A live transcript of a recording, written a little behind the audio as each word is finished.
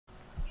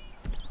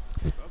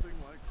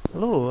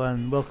Hello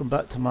and welcome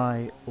back to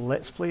my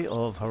Let's Play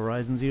of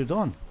Horizon Zero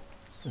Dawn.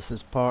 This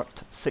is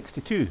part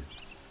 62.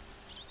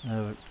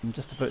 Now I'm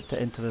just about to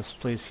enter this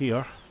place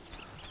here,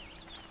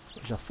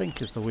 which I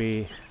think is the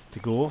way to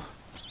go.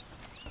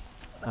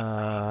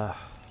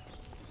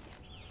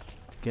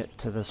 Get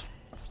to this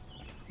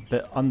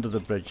bit under the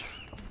bridge.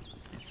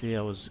 See,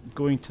 I was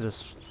going to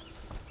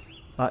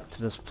back to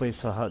this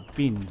place I had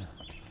been,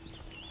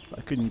 but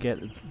I couldn't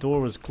get, the door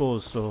was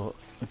closed, so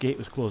the gate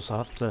was closed, so I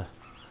have to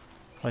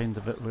find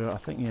the bit where I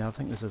think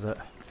this is it.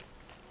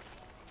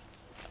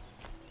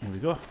 Here we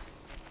go.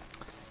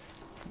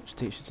 Which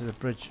takes you to the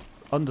bridge,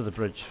 under the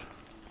bridge.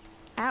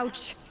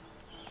 Ouch.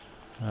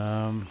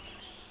 The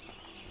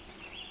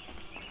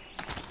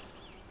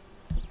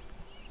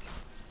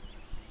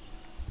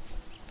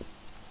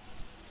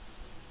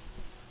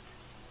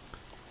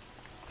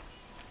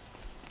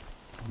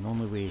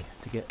only way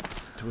to get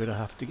to where I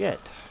have to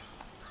get.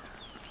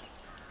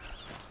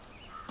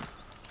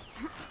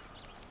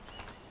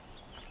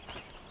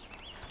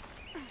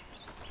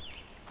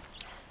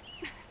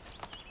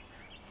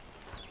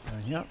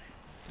 Down here,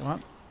 come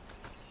on.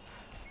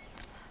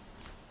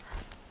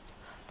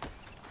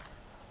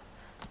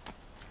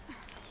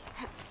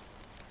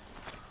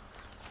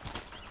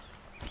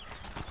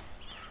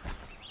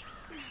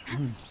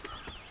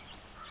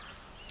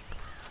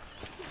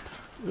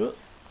 Oh,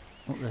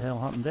 what the hell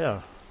happened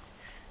there?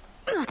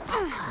 Oh,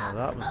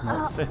 that was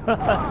not fair.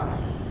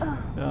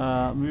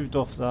 Moved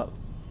off that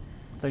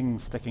thing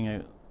sticking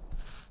out.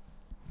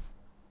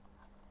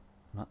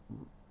 That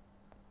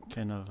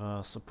kind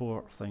of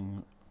support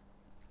thing.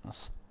 I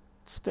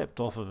stepped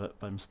off of it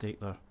by mistake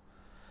there.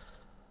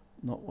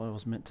 Not what I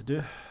was meant to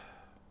do.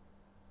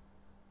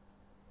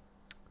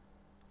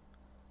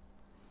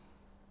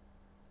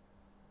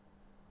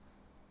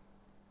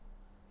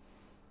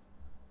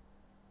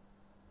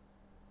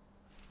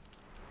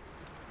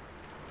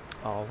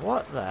 Oh,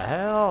 what the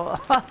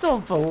hell? I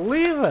don't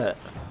believe it!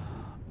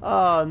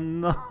 Oh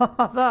no,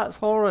 that's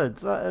horrid.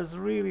 That is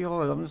really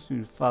horrid. I'm just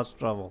doing fast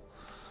travel.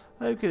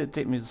 How could it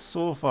take me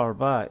so far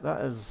back?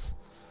 That's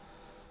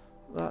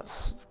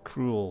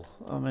cruel.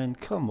 I mean,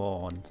 come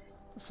on.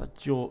 That's a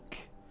joke.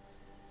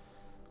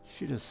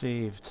 Should have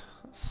saved.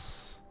 That's...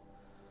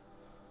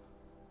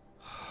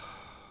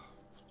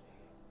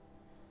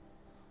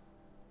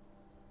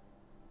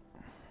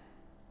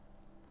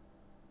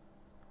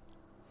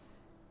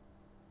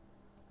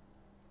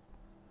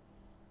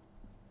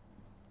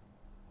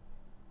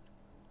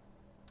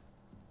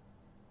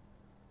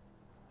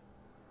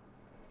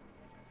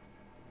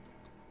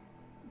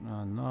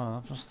 No,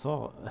 I've just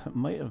thought it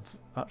might have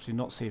actually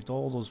not saved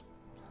all those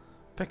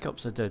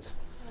pickups I did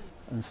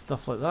and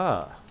stuff like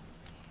that.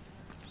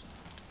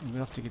 We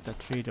have to get a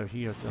trader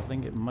here. I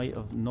think it might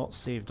have not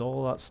saved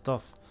all that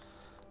stuff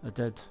I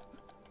did.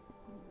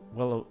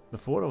 Well,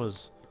 before I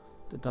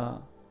did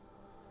that,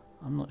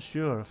 I'm not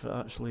sure if it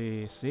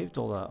actually saved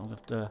all that. I'll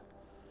have to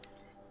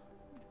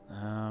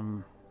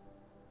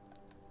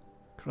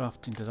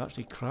crafting. Did I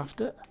actually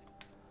craft it?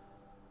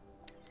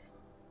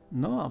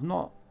 No, I'm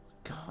not.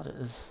 God, it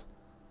is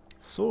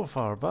so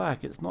far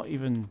back. It's not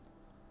even.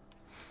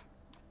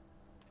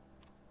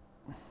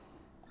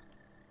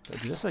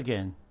 Let's do this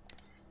again.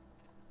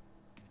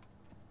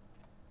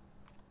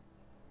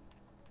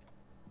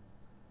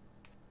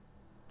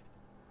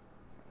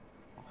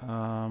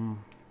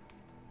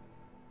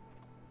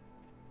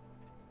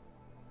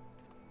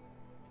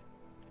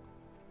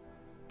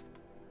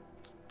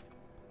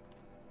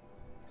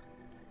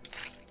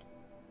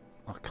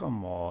 Oh,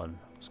 come on.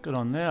 What's going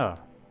on there?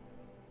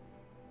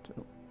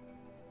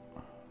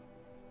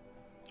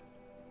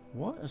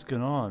 What is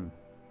going on?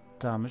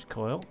 Damaged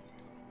coil.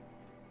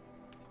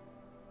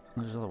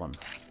 There's the other one.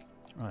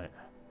 Right.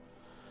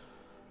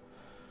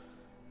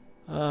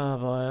 Oh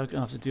boy, I'm gonna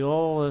have to do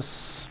all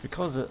this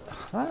because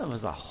that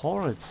was a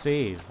horrid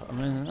save. I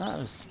mean, that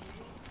was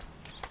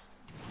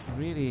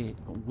really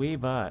way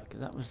back.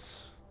 That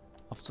was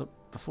after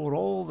before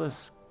all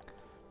this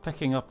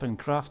picking up and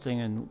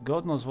crafting and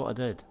God knows what I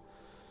did.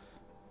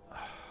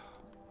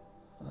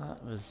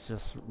 That was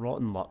just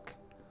rotten luck.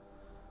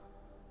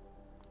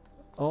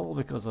 All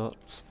because I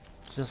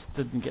just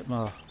didn't get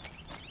my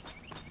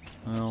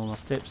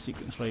step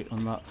sequence right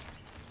on that.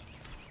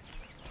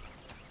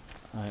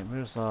 Alright,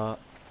 where's that?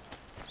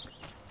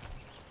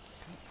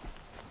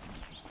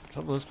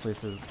 Trouble with this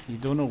place is you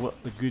don't know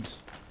what the good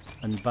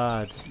and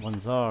bad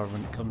ones are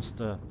when it comes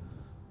to.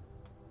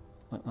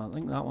 I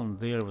think that one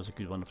there was a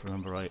good one if I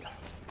remember right.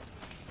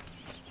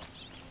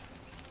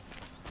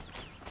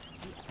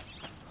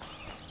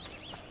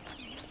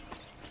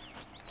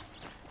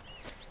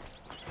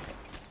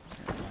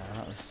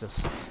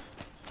 Just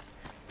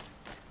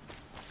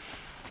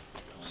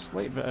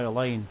slight bit out of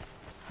line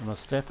with my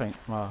stepping,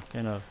 my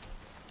kind of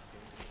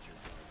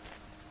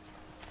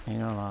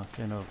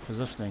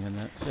positioning, and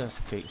it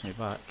just takes me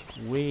back,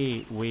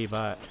 way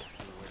back.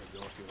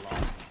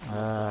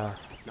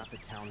 Not the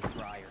town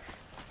crier.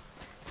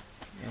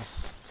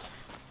 Just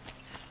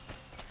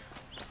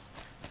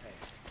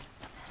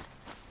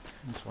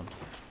this one.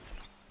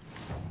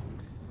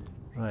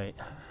 Right.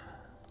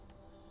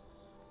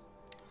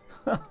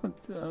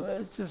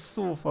 It's just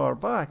so far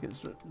back,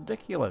 it's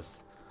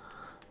ridiculous.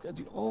 I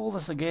do all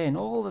this again,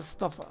 all this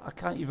stuff, I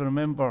can't even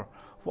remember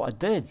what I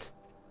did.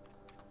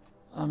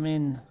 I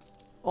mean,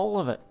 all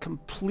of it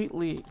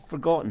completely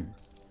forgotten,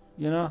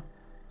 you know?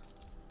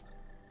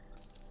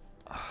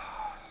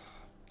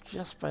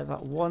 Just by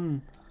that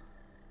one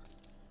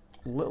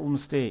little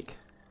mistake.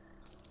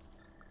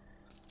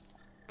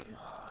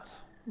 God,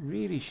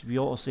 really should be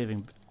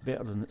auto-saving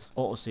better than it's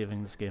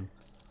auto-saving this game.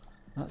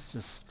 That's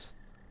just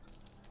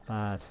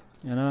bad,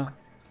 you know?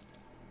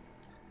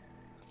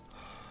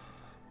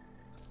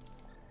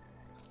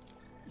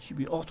 You should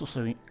be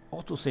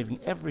auto-saving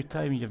every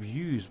time you've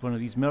used one of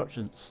these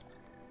merchants.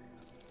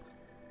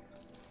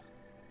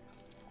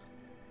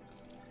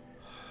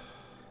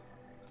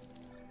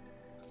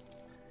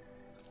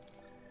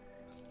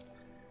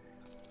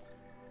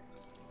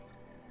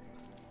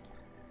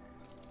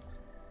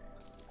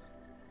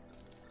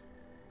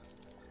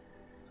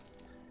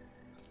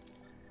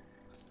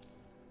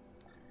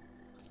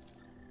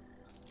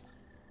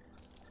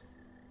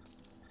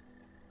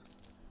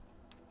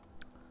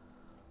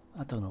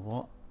 I don't know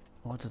what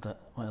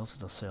else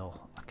did I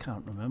sell? I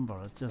can't remember.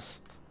 I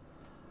just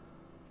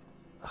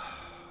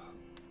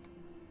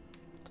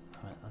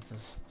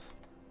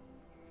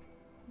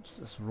it's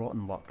this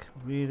rotten luck.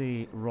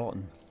 Really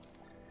rotten.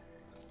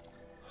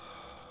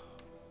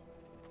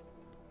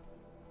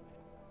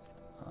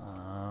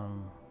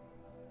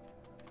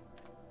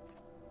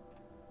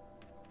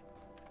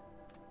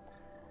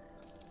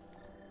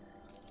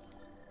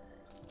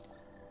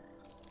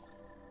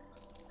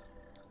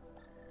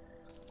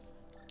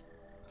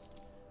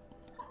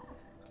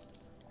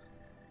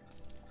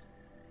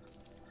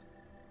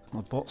 I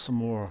bought some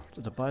more.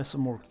 Did I buy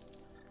some more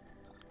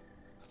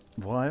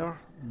wire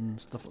and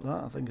stuff like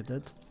that? I think I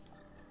did.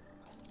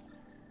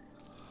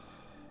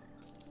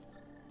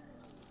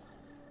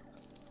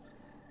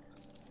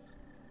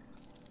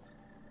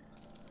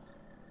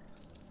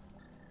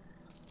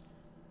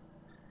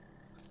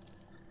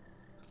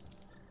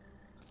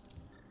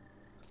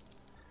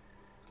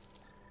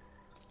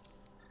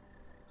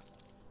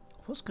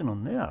 What's going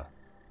on there?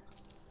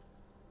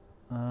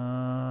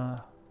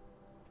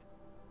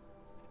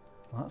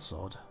 That's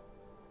odd.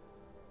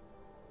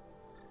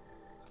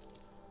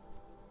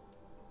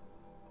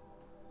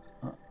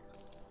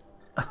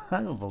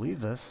 I don't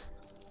believe this.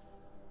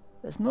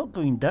 It's not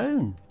going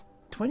down.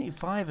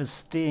 25 is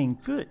staying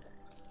put.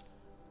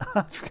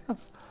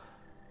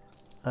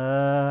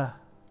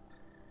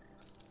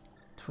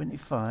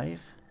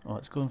 25. Oh,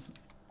 it's going.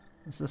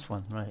 It's this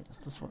one, right?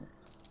 It's this one.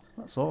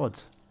 That's odd.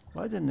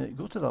 Why didn't it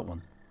go to that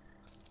one?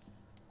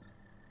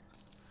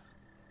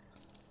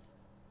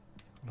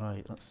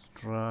 Right, let's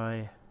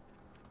try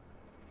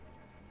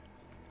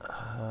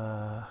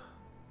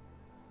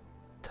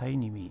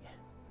tiny meat.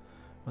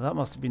 Well, that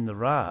must have been the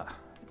rat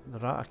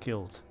I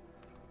killed.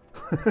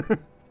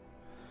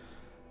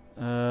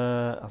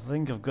 I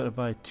think I've got to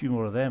buy 2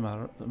 more of them.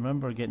 I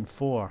remember getting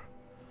 4.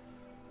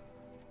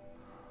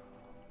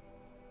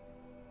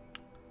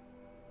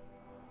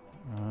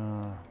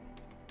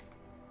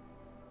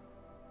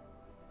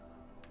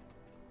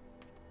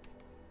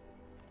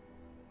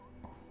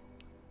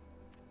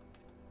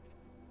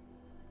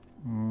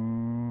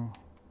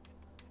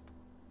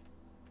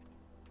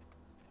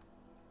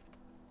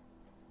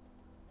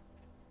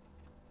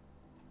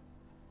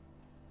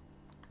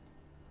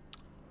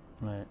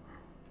 Right.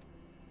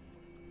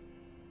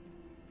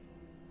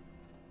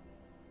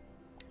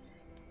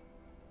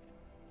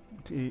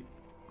 If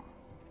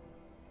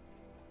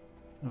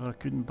I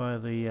couldn't buy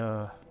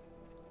the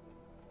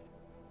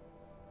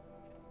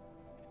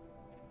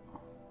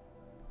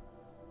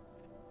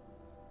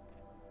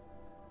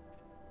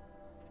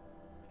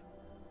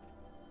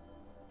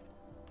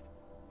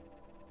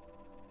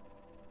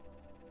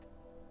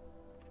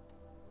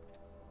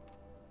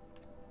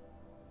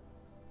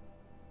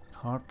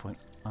hardpoint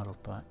arrow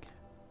pack.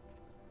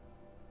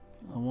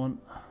 I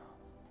want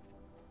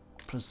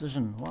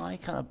precision. Why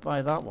can't I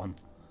buy that one?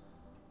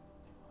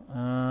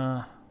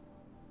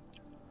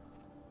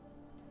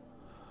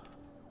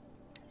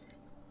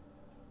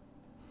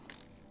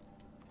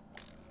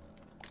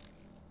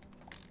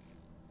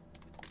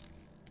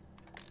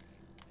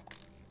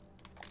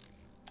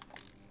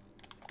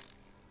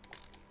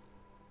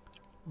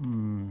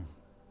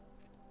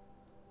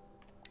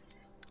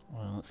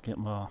 Well, let's get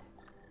a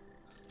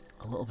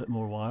little bit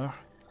more wire.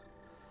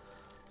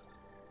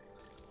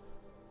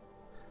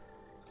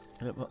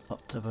 Get it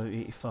up to about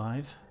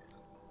 85.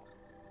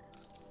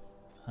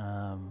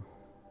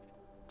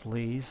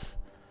 Please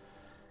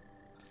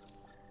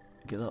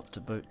get up to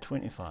about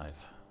 25.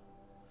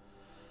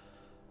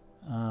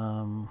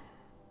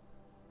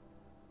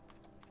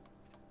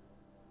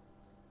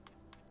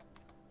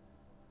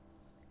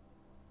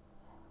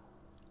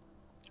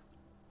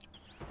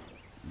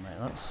 Right,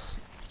 let's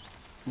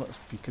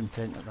be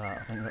content at that.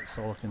 I think that's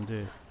all I can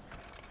do.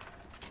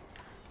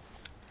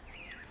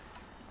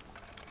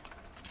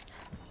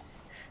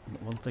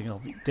 One thing I'll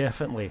be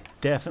definitely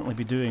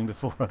be doing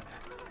before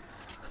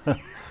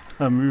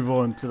I move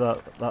on to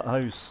that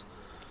house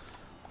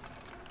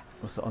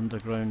with the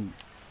underground,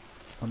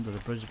 under the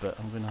bridge bit,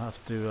 I'm going to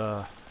have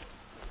to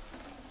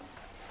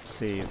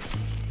save.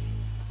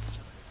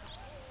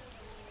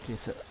 In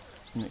case it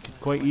could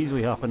quite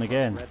easily happen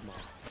again.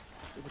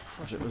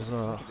 If it was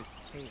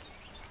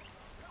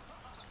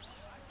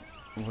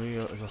where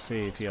is a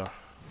save here?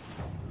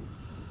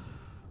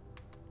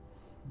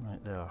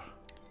 Right there.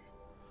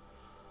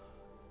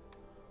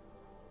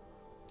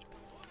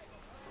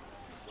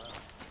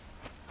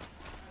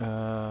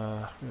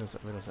 Where is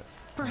it? Where is it?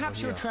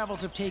 Perhaps your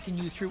travels have taken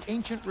you through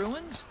ancient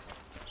ruins?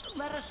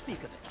 Let us speak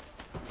of it.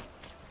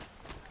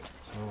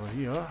 So over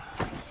here.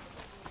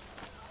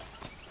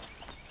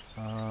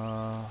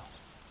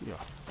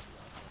 Here.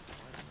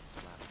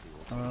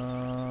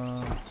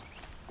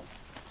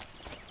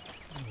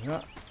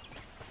 Yeah.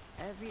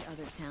 Every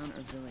other town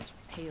or village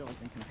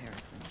pales in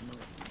comparison to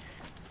Meridian.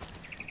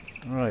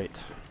 Right.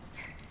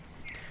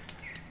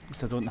 At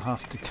least I don't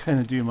have to kind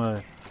of do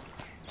my...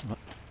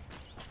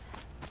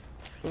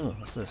 Oh,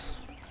 what's this?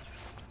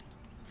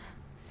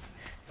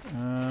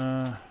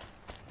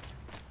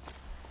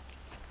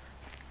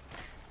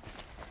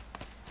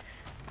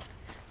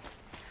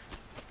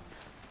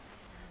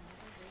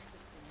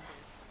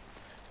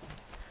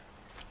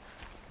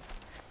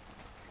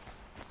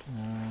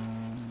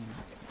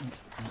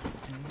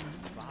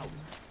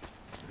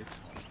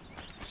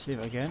 Save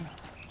it again.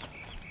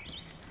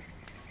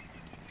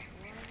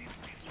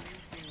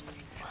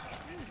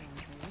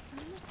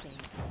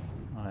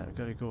 Alright, I've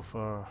got to go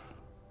for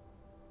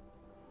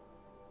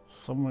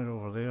somewhere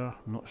over there.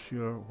 I'm not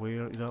sure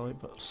where exactly,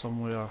 but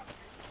somewhere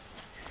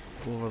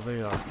over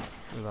there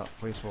where that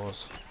place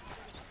was.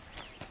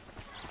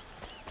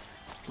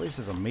 This place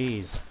is a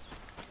maze.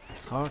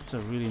 It's hard to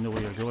really know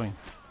where you're going.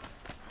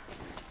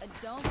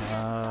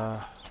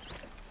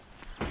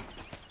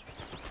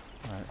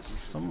 Right,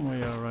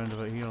 somewhere around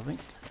about here, I think.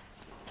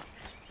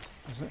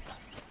 Is it?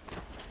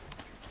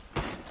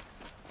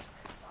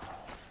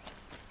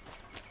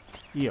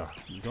 Here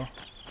you go.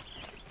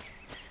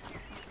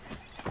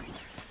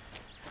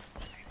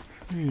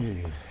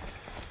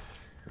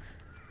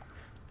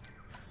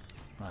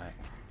 Right.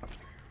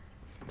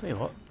 Tell you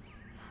what.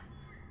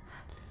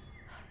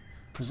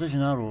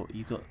 Precision arrow,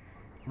 you got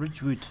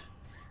Ridgewood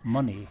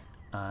money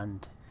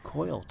and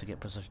coil to get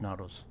precision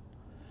arrows.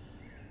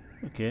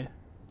 Okay.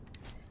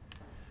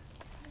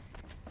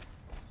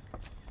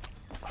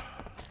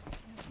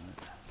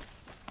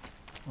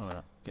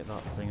 Alright, get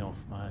that thing off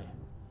my...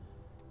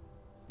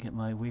 Get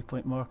my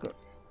waypoint marker.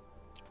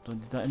 Don't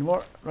need that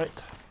anymore. Right.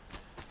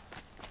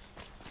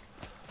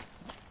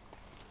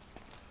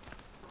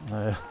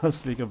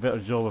 Let's make a better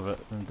job of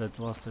it than I did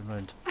last time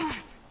round.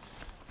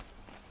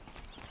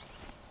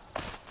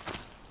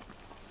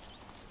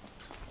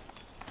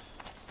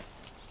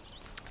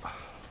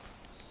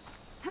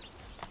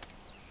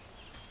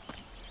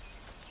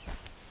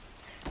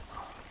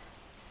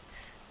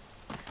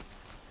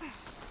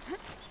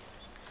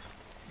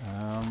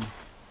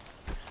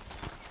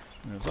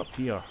 It was up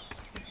here.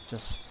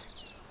 Just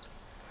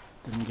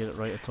didn't get it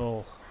right at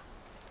all.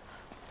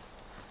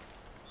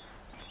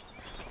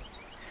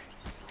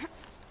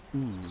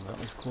 Ooh, that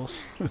was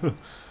close.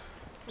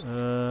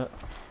 Yeah.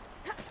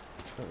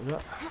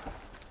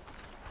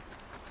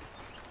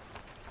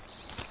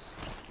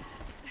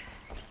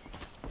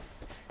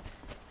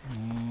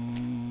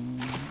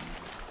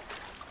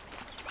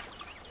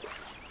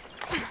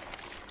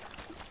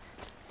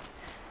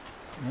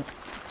 Yep,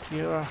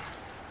 here.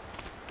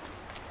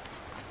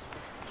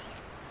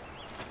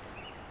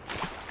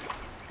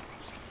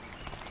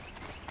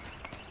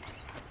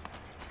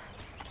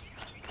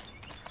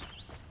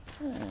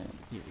 And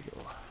here we go.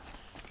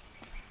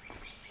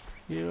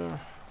 Here.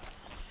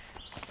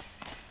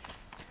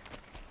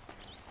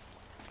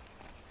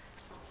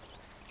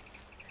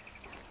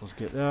 Let's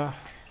get there.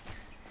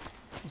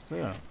 What's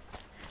there?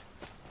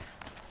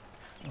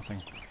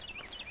 Nothing.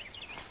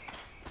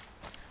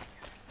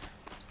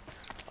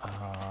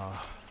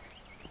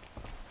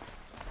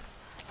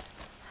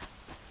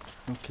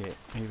 Okay,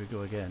 here we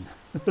go again.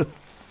 I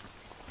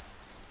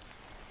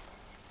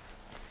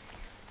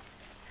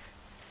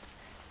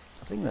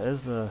think that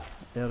is the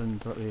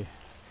errand that we've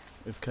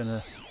kind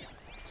of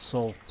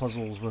solved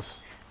puzzles with.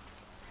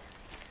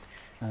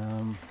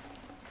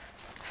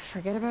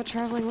 Forget about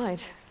traveling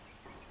light.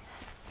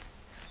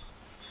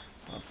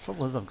 The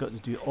trouble is I've got to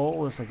do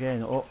all this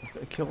again. Oh, I've got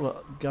to kill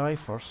that guy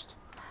first.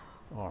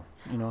 Or,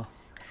 you know,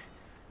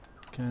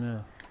 kind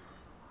of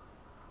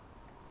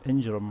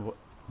injure him,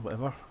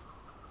 whatever.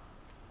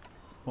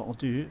 What I'll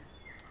do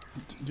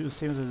the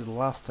same as I did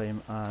last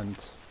time and...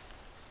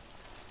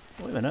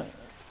 Wait a minute.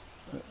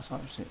 It's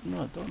actually...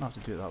 No, I don't have to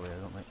do it that way, I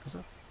don't think, is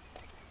it?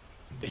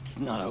 It's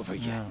not over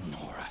yet,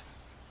 Nora.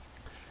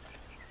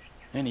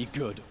 Any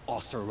good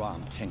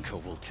Oseram tinker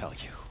will tell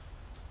you.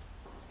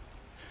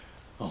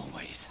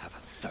 Always have a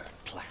third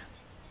plan.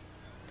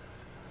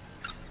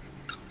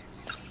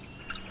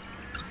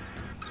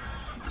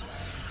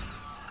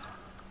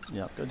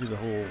 Yeah, I've got to do the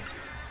whole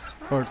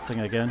bird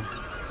thing again.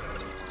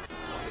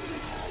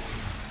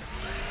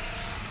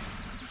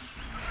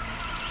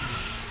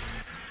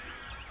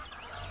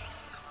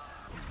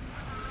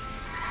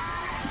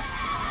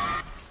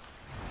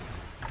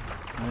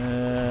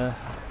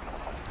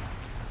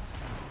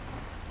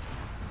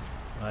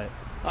 Right.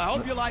 I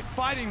hope you like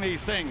fighting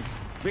these things,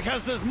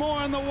 because there's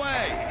more in the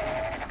way.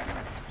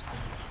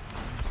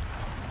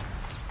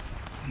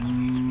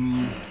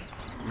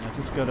 I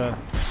just gotta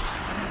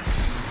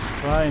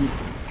try and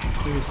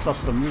maybe suss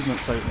some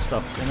movements out and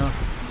stuff, you know.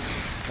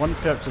 One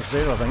purchase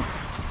there, I think.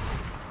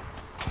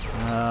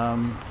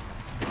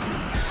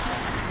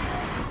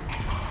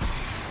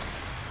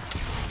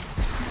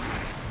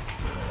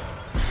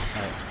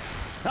 Right.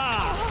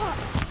 Ah!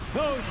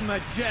 Those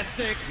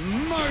majestic,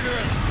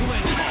 murderous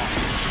Glinthawks!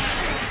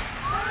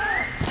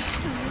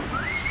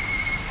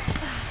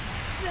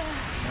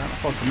 Can't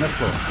afford to miss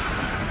though.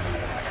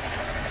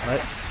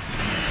 Right.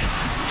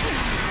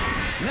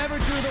 Never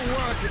do the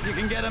work if you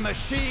can get a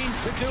machine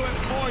to do it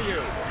for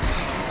you.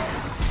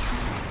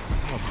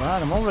 Oh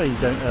man, I'm already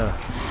down to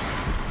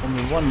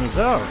only one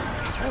reserve.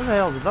 How the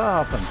hell did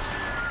that happen?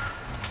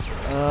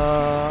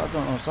 I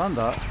don't understand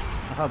that.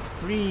 I had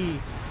 3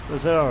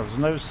 reserves,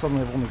 now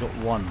suddenly I've only got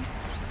 1.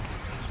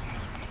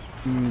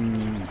 I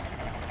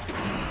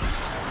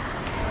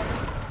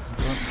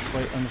don't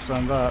quite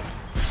understand that.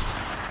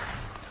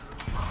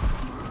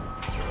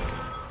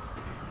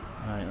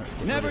 Right, let's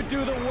get Never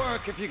do the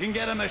work if you can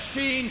get a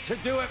machine to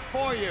do it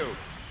for you.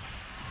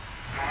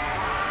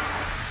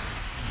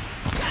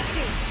 Got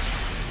you.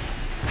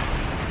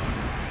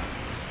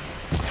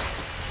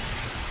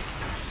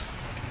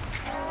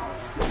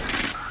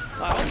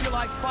 I hope you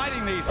like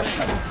fighting these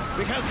things,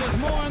 because there's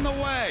more in the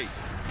way.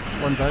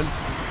 one down.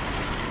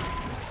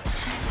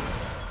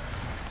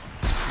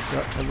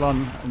 Got to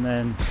run and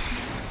then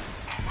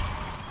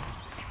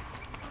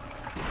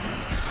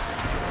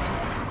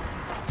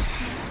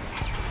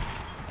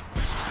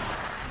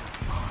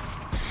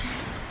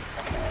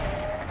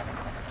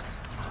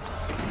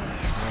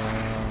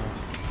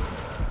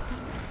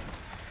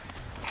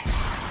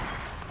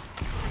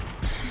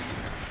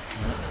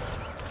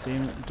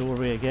same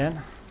doorway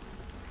again.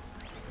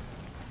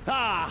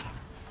 Ah!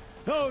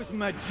 Those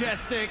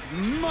majestic,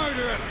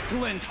 murderous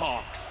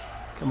Glinthawks!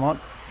 Come on.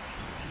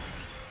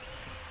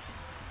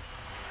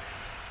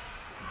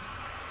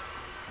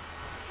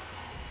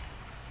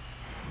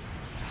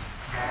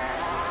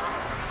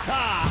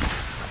 Ah!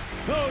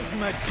 Those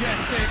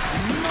majestic,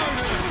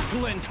 murderous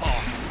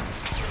Glinthawks!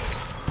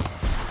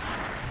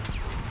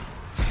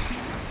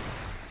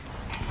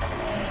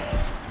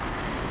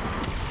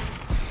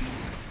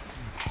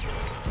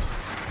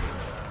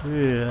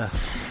 Yeah.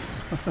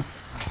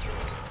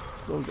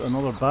 Still got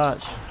another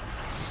batch.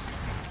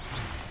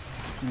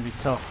 It's gonna be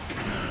tough.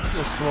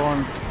 This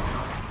one.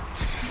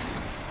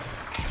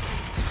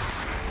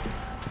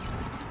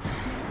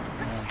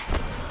 Yeah.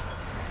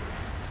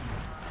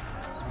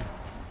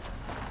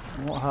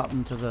 What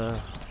happened to the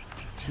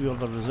 2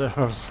 other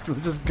reserves? They're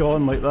just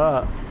gone like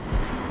that.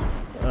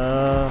 I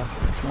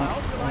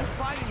hope you like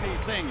fighting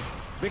these things,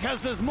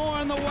 because there's more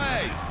in the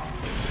way.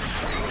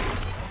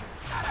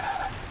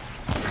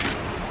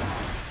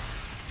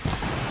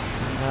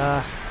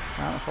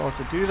 Can't afford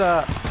to do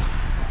that.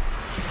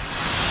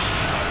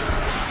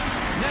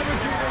 Never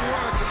do the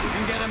work if you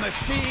can get a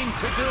machine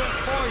to do it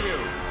for you.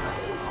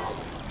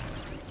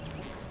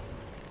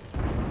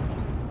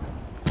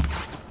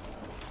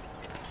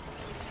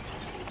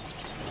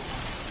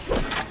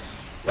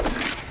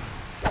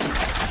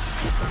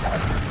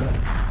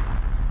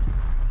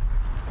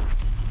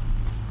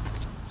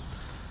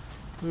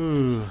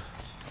 Ooh.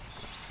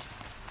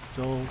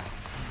 So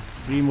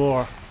 3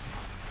 more.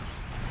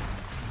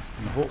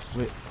 And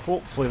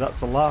hopefully that's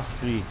the last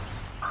 3.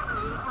 I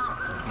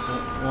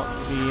don't want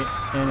to be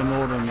any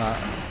more than that.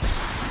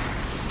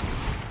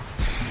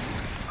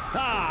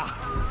 Ah!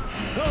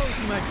 Those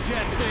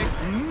majestic,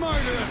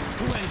 murderous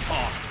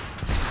Glinthawks!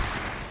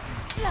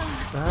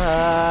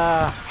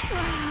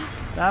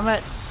 Damn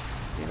it!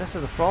 See, this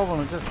is the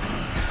problem.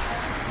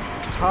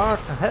 It's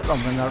hard to hit them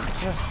when they're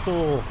just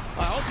so...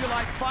 I hope you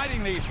like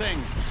fighting these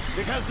things,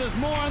 because there's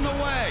more in the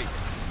way.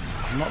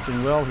 I'm not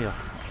doing well here.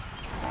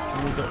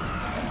 Only got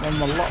on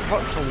my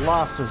virtual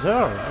last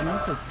reserve, and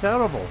this is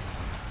terrible.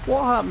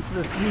 What happened to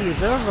the 3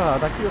 reserves I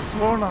had? I could have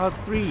sworn I had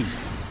 3.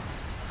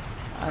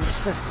 And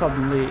it's just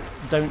suddenly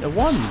down to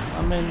 1.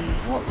 I mean,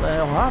 what the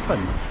hell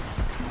happened?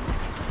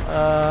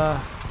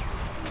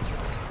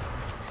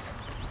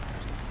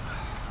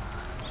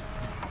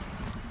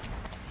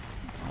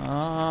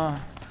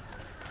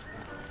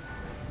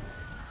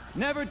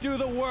 Never do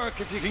the work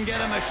if you can get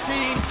a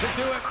machine to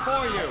do it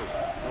for you.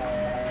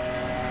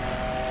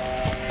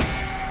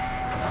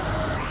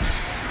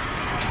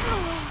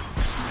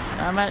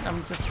 Damn it,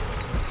 I'm just...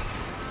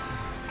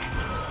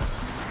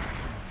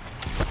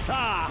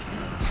 Ah!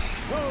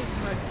 Those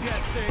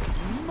majestic,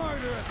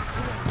 murderous...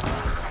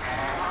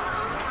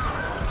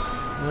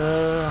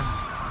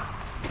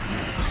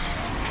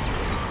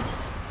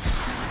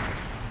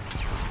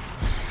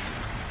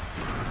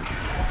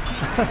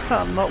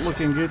 I'm not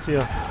looking good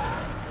here.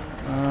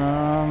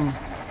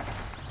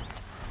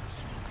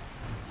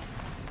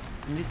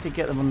 I need to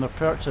get them on their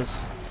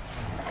perches.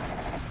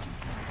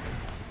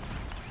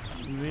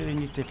 You really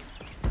need to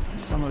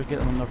somehow get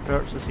them on their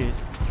perches here.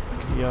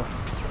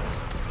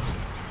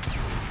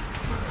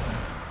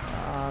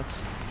 bad.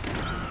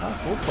 That's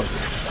hopeless.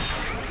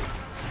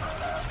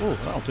 Oh,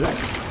 that'll do it.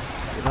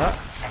 Look at that.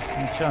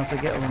 Any chance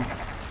of getting them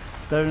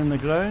down in the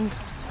ground?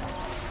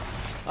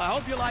 I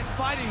hope you like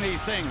fighting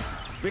these things,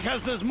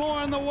 because there's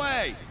more in the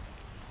way.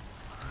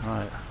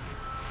 Right.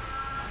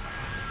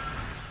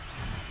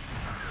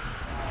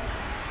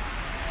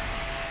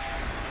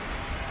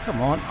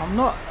 Come on, I'm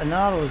not in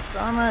arrows,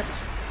 damn it.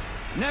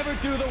 Never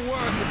do the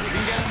work if you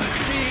can get a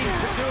machine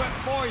to do it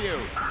for you.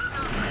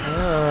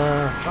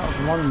 That was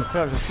one in the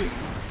perch. I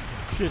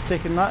should have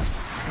taken that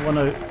one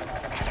out.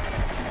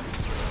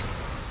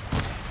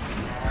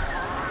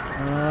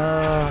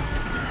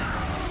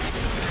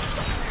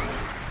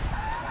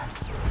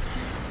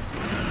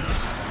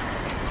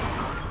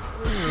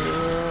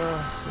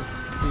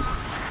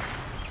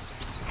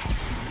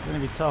 It's going to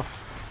be tough.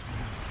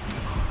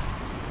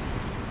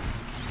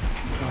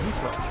 Oh, he's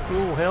got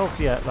full health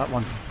yet, that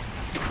one.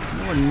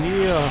 Nowhere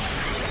near.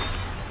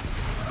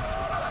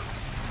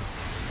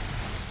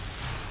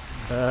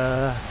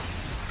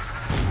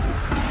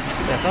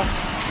 Better.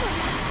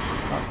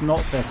 That's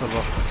not better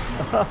though.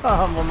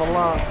 I'm on the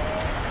last.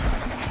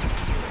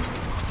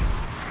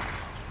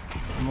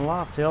 I'm the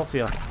last health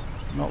here.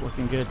 Not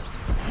looking good.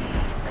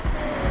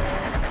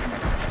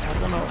 I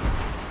don't know.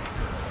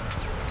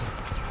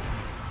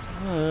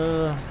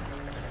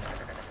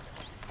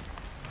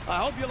 I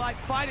hope you like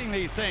fighting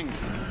these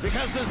things,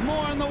 because there's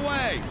more in the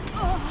way.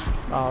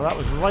 Oh, that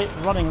was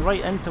running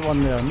right into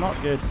one there. Not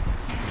good.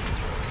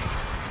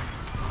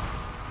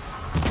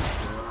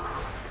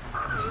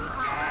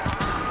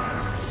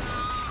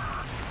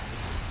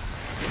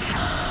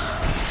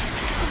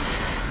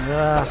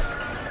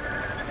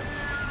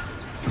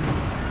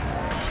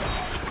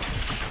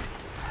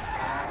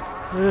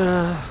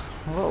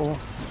 Uh-oh.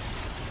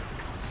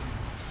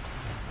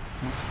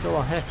 There's still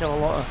a heck of a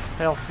lot of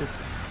health to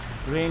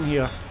drain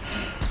here.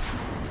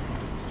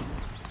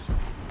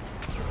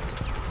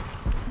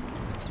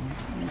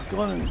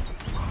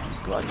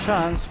 Got a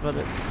chance, but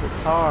it's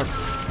hard.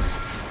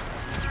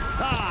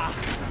 Ah!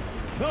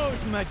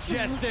 Those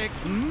majestic,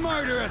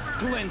 murderous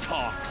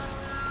Glinthawks!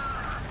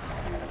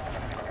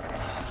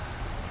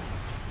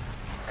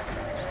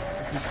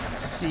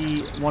 To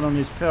see one on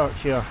his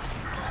perch here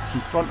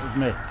in front of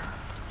me.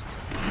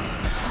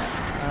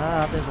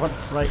 Ah, there's one.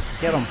 Right,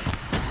 get him.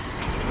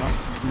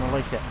 That's more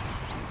like it.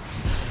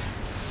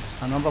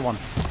 Another one.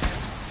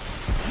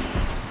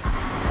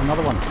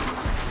 Another one.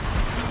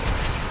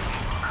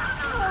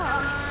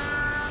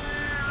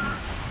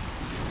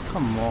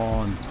 Come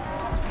on.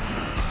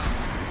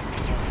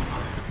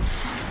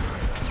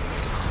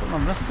 Something I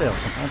missed there.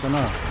 I don't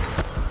know.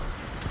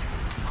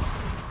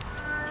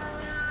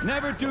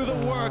 Never do the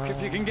work if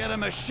you can get a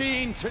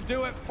machine to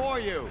do it for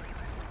you.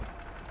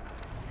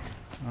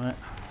 Right.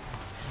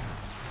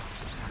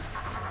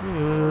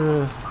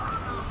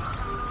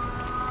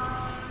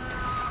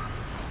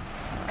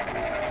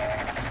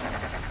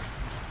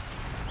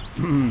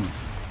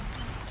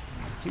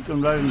 Just keep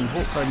going round and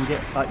hope I can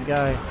get that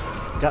guy,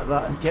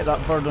 get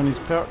that bird on his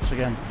perch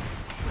again.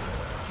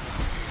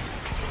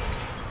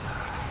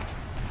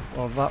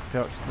 Or that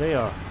perch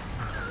there.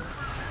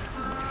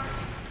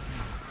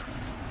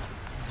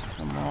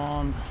 Come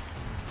on.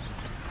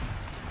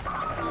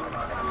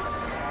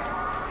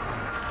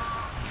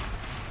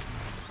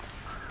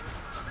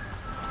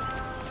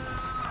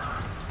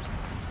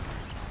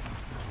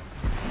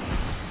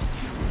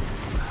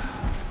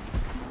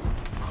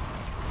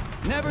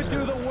 Never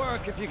do the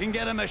work if you can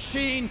get a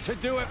machine to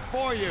do it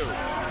for you.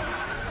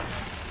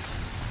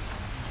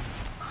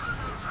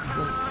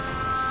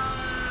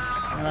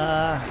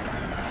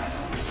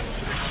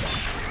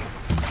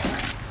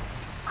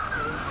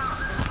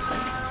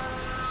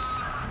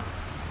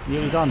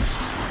 Nearly done.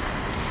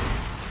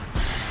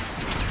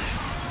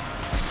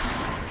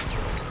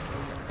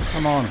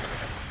 Come on, we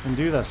can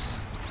do this.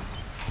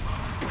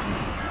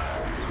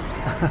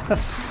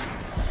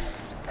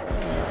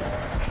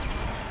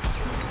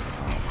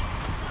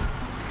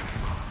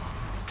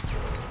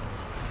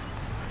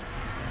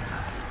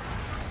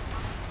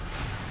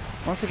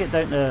 Once I get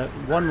down to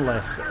one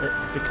left,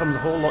 it becomes a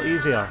whole lot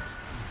easier.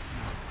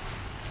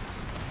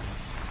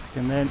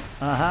 And then,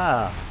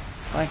 aha!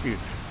 Thank you.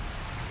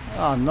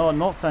 Oh no,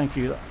 not thank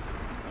you.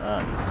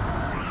 Damn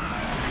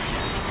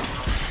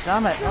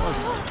it, that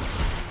was...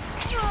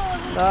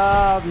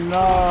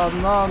 No.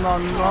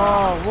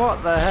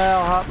 What the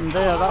hell happened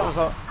there? That was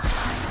a...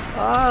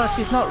 Ah,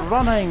 she's not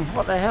running.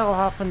 What the hell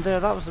happened there?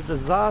 That was a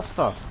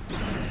disaster.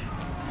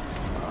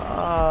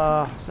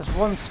 Just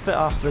one spit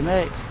after the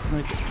next.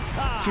 And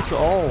keep it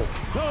all.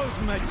 Those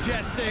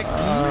majestic,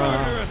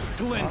 murderous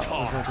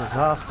Glinthawks. That was a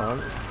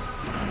disaster.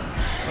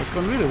 I've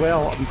gone really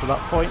well up until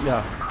that point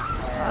there.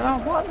 I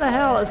don't. What the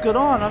hell is going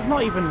on? I've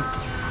not even.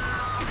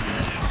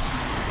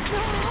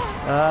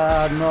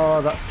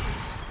 No,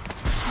 that's.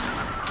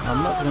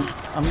 I'm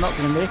not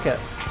gonna make it.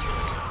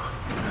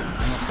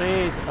 I'm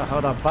afraid I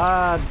had a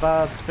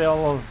bad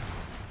spell of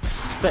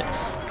spit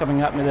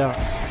coming at me there.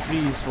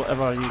 Freeze,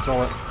 whatever you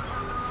call it.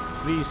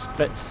 Freeze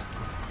spit.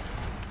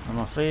 I'm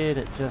afraid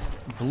it just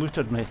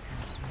bluted me.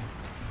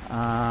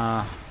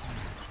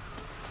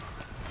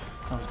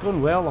 I was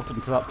going well up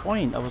until that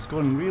point. I was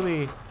going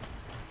really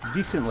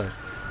decently.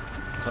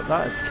 But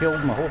that has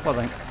killed my hope, I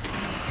think.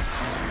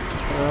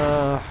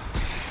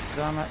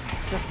 Damn it.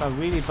 Just a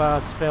really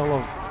bad spell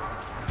of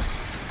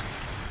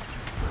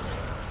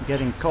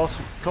getting caught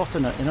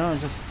in it, you know,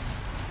 just...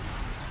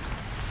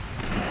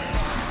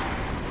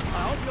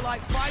 I hope you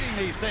like fighting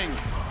these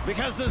things,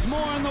 because there's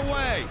more in the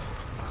way.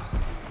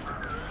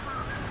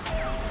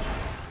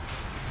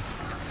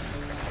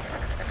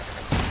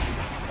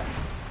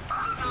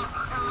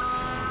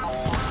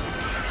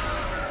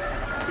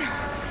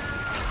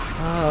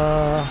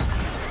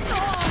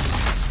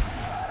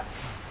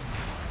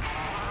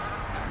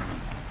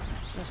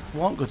 Just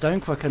won't go down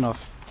quick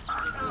enough.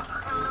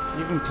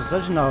 Even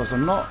precision arrows,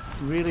 I'm not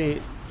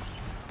really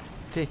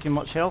taking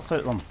much health out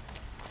of them.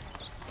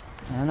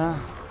 And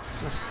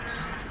just...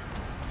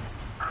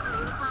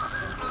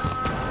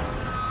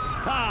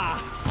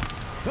 Ah!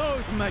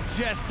 Those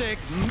majestic,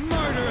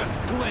 murderous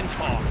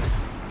Glinthawks!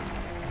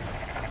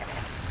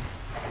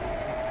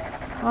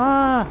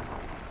 Ah!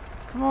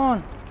 Come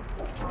on!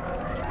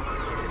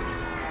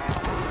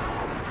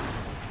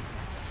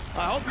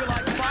 I hope you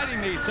like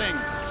fighting these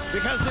things,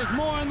 because there's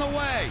more in the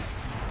way.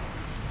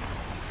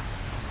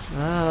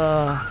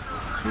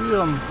 Two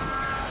of them.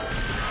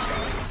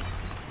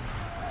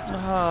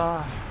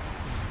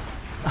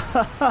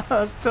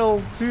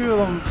 Still two of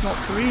them, not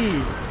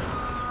three.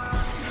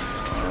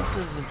 This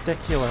is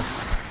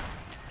ridiculous.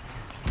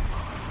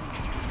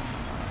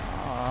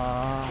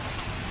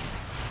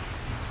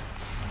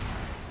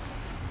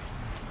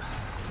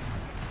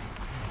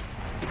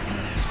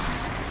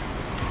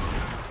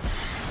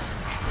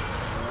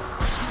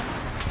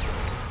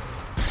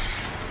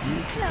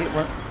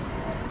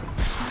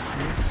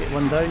 Take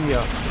one down here.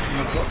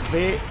 I've got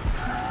bait.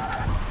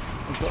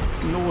 I've got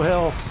no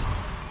health.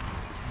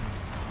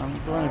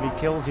 I'm going to be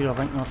killed here, I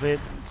think, my fate.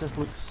 It just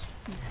looks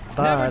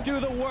bad. Never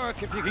do the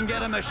work if you can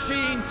get a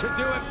machine to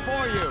do it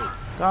for you.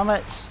 Damn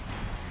it.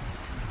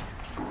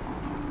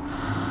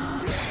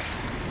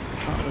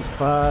 That was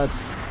bad.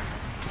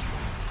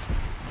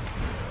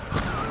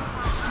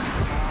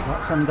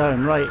 That's him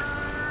down, right.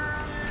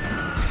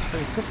 If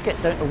I just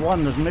get down to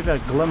one, there's maybe a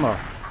glimmer.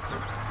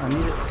 I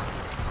need it.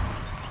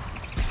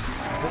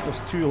 I think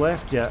there's two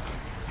left yet.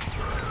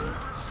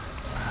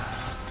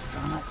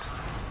 Damn it.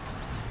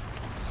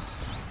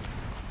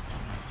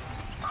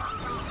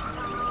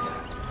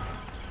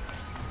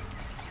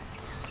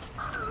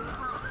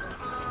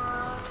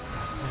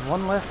 Is there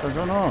one left? I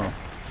don't know.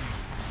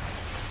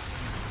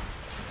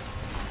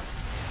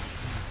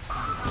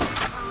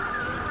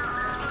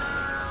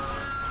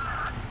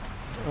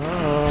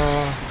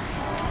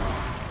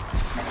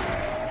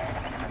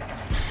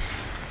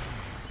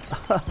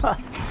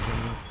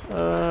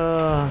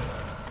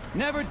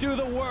 Never do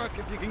the work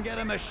if you can get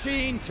a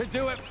machine to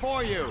do it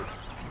for you.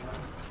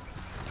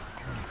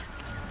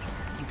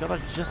 You've got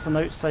just an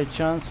outside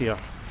chance here.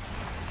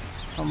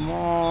 Come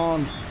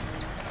on.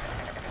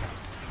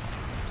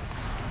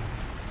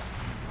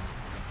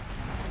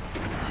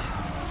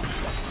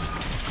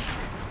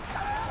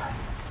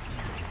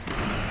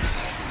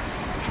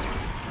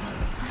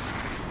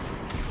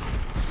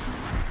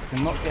 I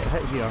cannot get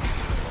hit here.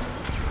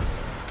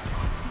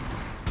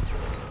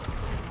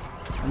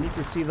 I need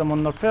to see them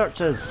on their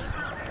perches.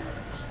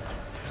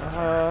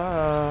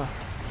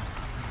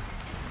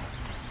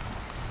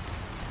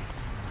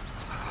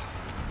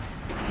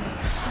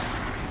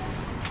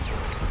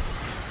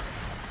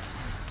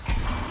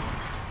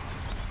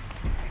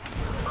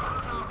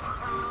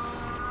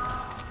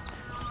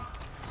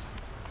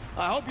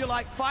 I hope you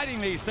like fighting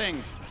these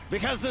things,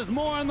 because there's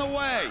more in the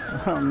way.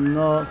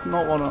 No, it's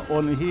not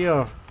on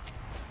here.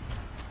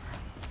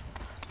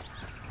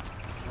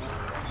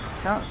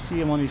 Can't see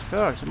him on his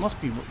perch. It must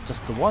be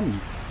just the one.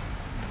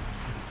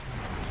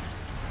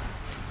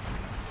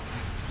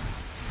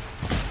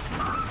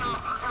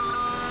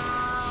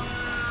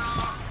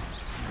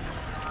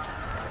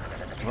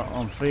 But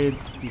I'm afraid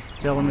he's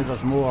telling me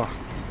there's more,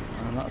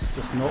 and that's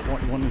just not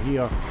what you want to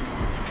hear.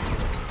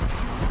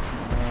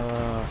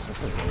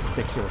 This is a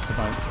ridiculous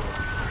amount.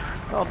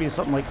 That'll be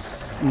something like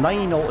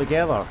 9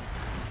 altogether.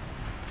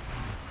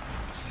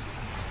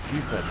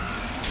 Stupid.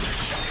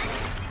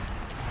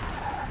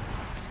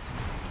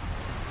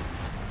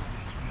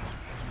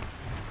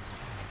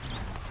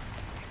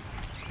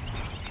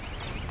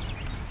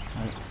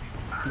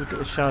 Look at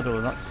the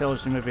shadow, that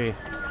tells you maybe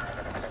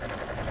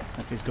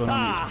if he's going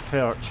on his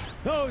perch.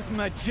 Those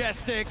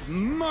majestic,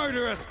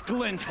 murderous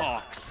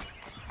Glinthawks!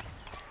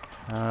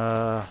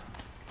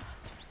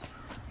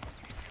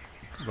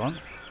 Run?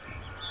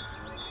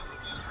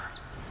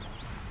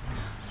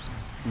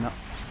 No.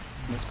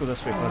 Let's go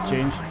this way for a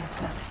change.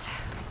 Does it?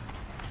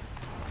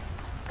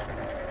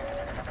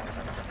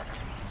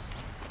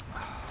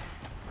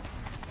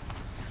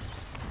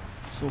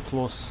 So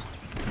close.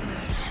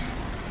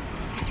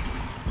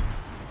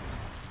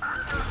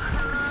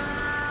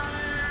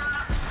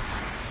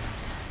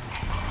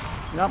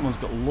 That one's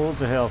got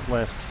loads of health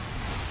left.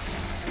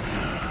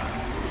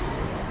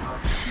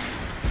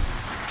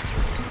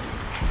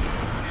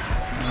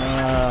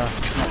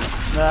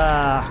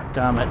 Ah,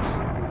 damn it.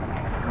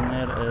 And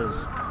there it is.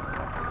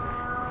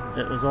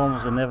 It was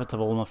almost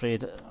inevitable, I'm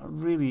afraid.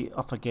 Really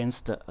up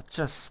against it. I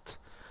just...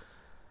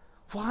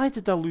 Why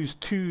did I lose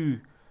 2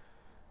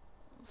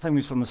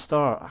 things from the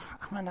start?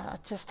 I mean, I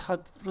just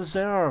had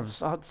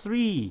reserves. I had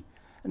 3.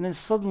 And then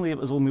suddenly it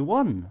was only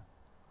 1.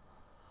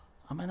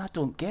 I mean, I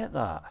don't get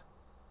that.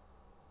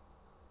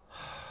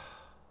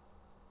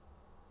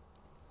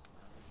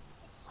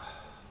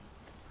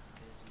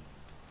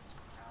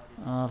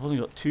 I've only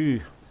got 2.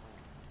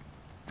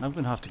 I'm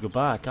going to have to go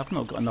back. I've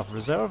not got enough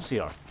reserves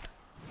here.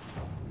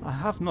 I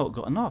have not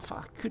got enough.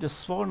 I could have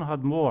sworn I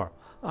had more.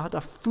 I had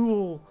a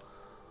full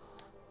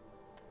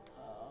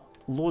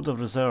load of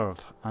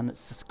reserve and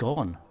it's just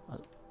gone.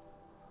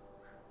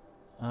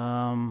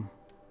 I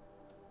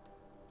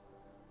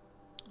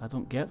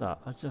don't get that.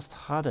 I just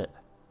had it.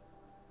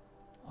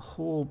 A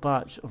whole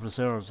batch of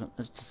reserves and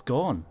it's just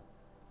gone.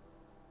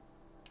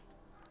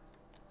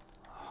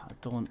 I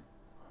don't...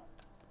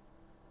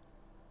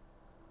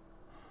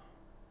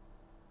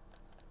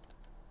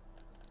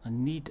 I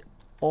need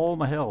all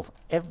my health,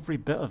 every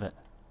bit of it,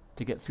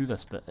 to get through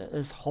this bit. It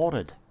is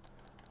horrid.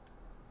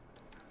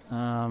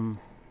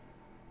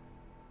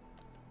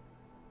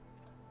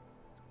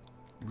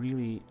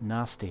 Really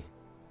nasty.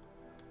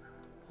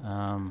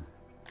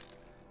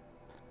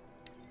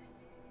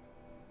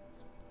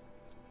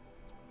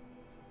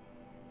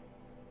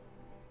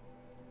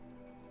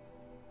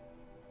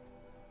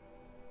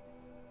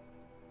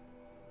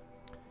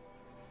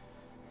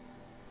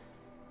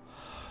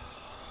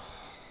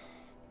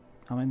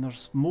 I mean,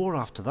 there's more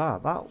after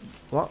that. That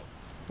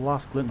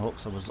last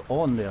Glinthawks I was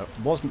on there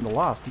wasn't the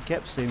last. He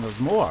kept saying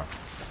there's more.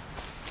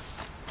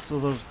 So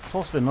there's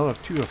possibly another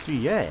 2 or 3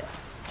 yet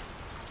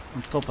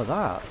on top of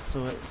that.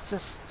 So it's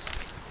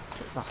just,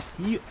 it's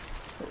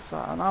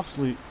an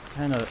absolute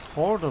kind of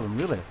horde of them,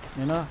 really.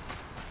 You know,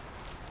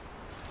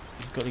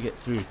 you've got to get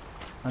through,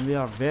 and they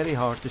are very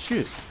hard to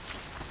shoot,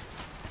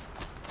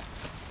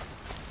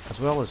 as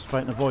well as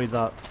trying to avoid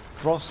that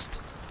frost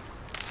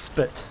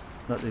spit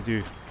that they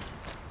do.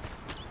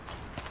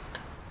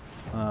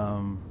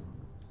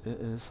 It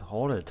is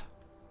horrid.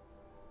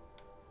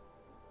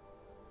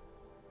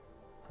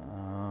 I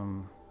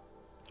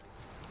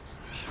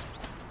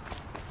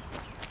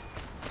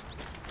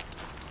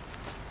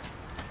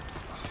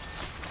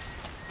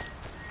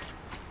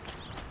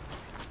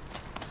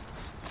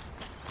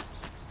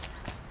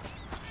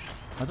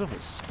don't know if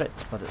it's spit,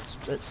 but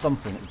it's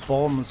something. It's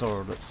bombs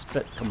or it's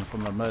spit coming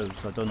from their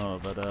mouths. I don't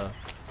know, but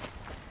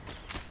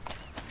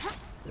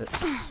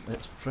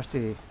it's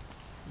pretty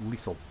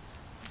lethal.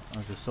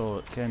 As you saw,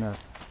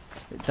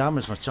 it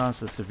damaged my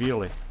chances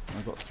severely.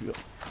 I got through it.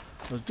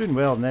 I was doing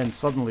well, and then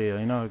suddenly,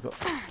 you know, I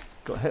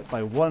got hit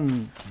by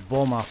one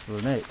bomb after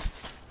the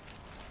next,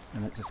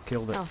 and it just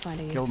killed it.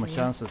 Killed my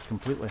chances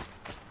completely.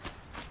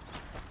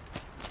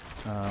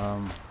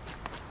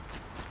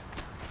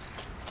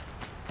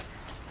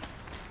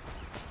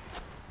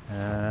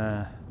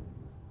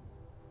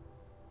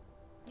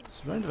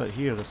 It's round about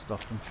here, this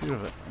stuff, I'm sure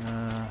of it.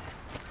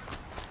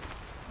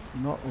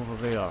 Not over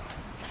there. I'm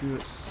sure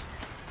it's...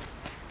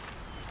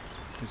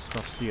 Good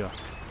stuff's here.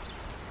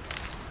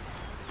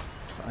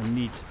 But I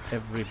need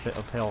every bit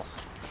of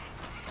health.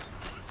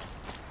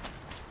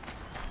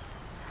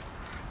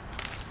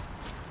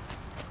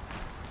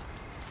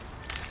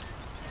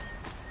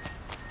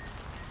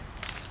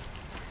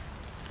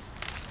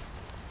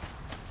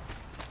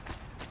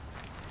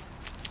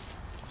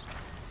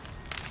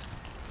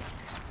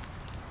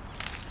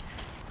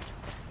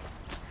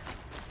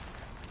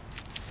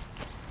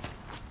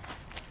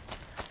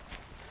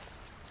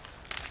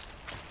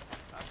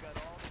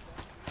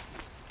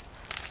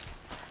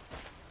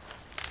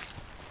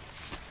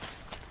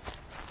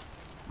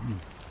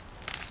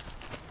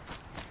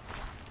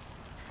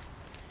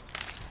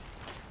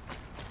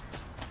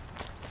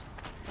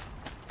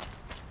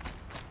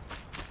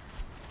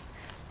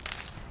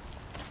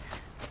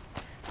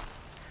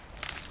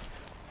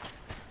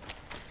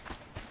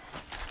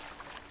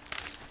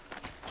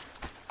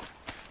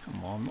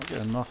 I'm not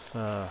getting enough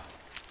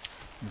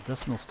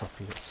medicinal stuff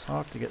here. It's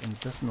hard to get the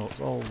medicinal,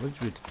 it's all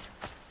ridgewood,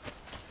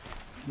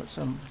 which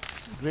I'm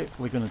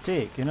gratefully going to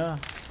take, you know.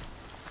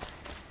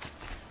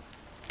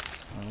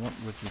 I want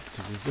ridgewood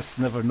because you just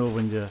never know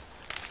when you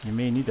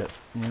may need it,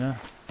 you know.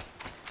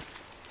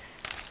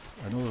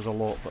 I know there's a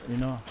lot, but you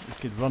know, you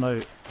could run out,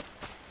 you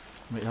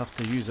might have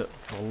to use it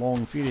for a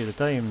long period of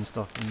time and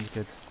stuff, and you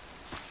could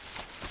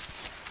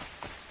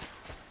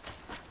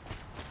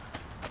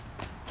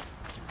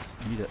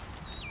just need it.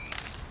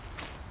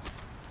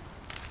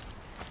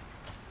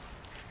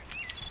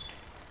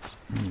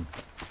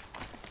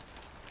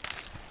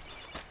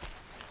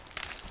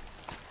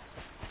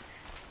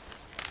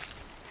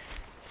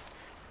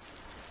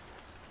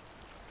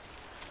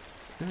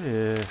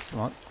 Come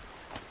on.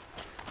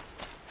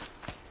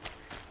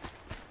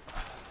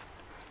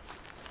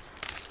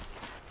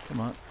 Come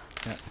on.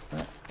 Yeah,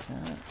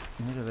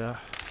 nearly there.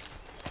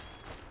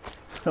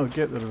 I'll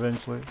get there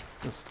eventually.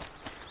 Just...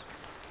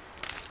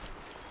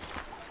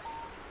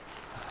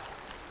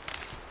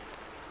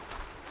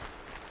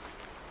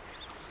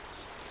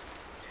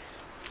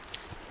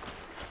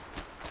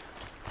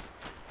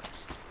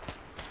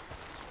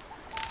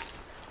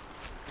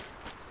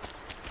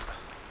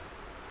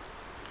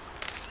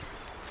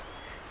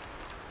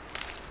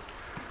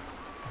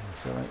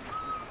 So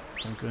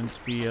I'm going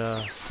to be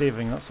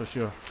saving, that's for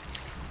sure.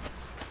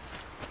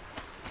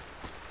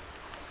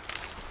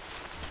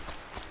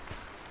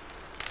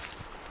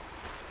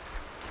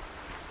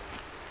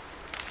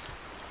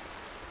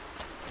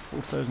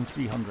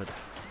 $4,300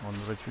 on the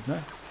Ridgewood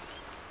now.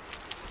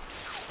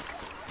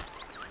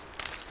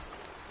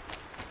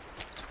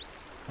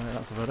 Right,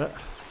 that's about it.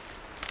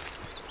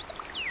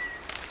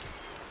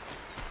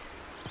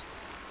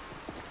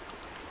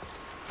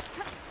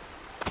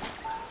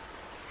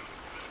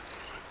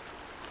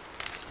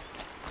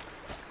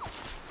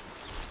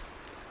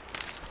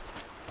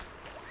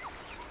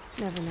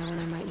 Never know when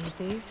I might need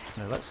these.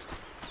 Now let's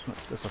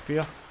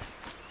disappear.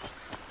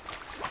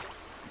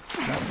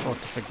 Can't afford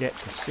to forget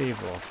to save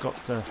though. I've got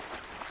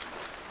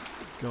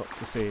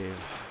to save.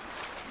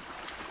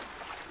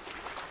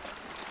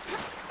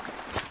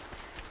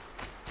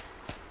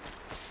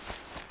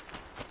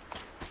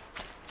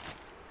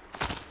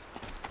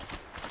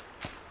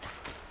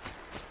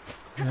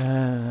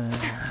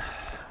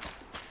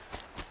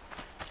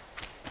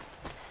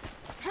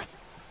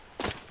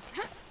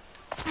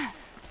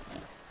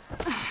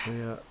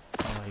 Where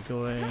am I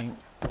going?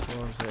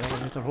 Towards the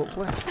elevator,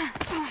 hopefully.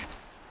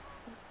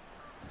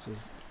 Which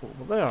is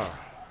over there.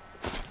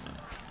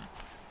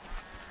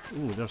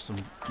 Ooh, there's some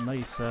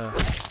nice.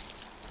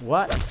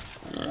 What?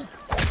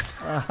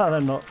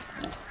 They're not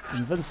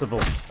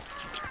invincible.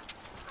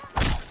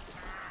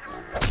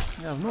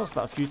 Yeah, I've noticed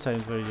that a few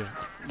times where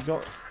you've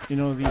got, you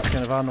know, these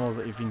kind of animals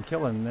that you've been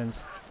killing, and then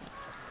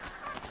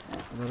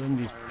they're in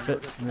these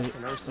bits, and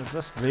they're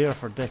just there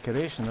for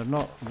decoration. They're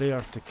not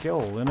there to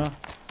kill, you know.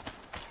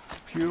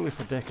 Purely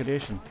for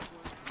decoration.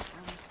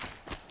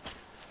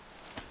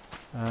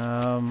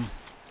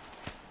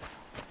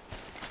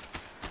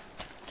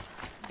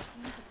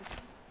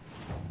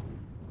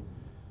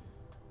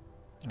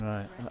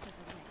 Right,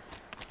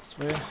 this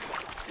way.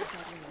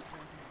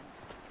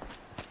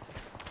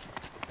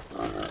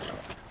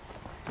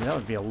 See, that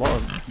would be a lot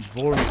of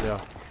boards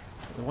there.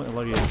 They won't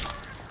allow you.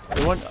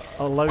 They won't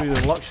allow you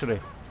the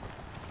luxury,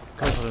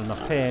 covering a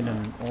pen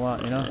and all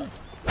that, you know.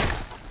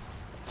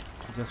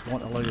 They just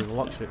won't allow you the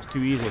luxury. It's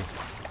too easy.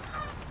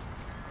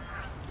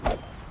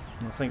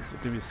 And I think it's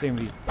going to be the same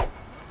with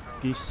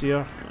these geese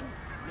here.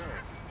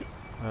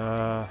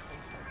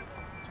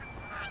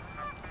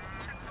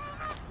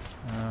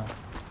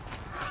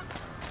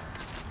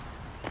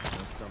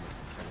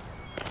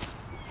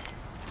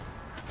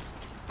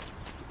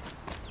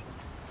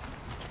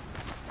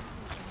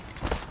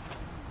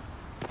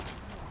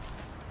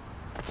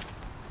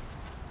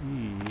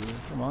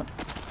 Come on,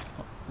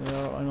 up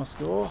there I must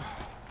go.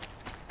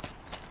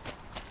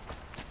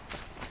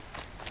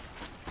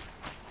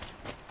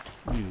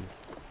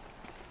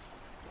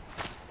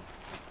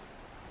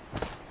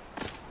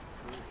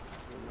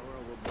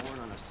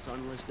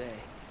 Sunless day.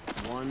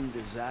 One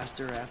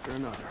disaster after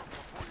another.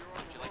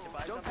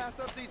 Don't pass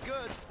up these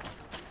goods.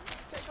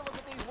 Take a look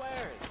at these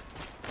wares.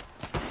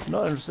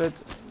 Not interested.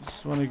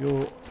 Just want to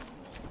go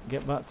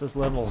get back to this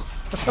level.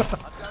 I've got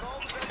all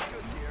the best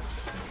goods here.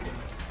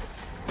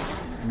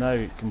 Now,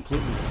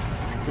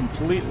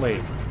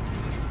 completely. I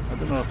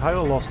don't know how I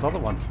lost the other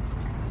one.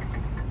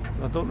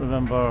 I don't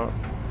remember.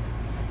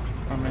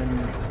 I mean,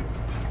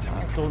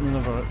 I don't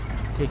remember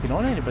taking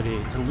on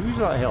anybody to lose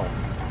that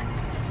health.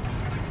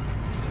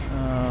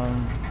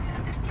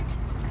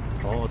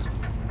 Odd.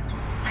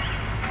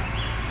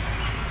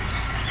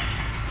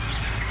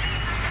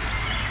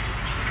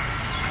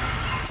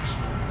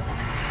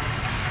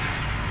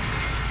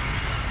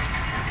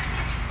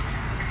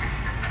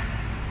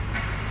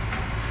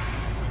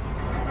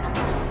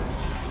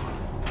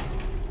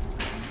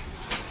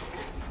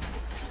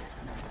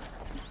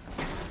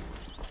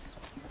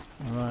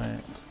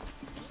 Right.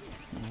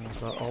 There's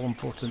that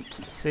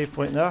all-important save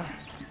point there.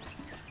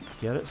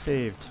 Get it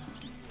saved.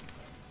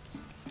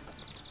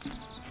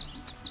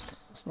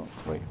 It's not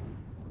quite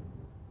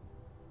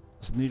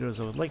as neat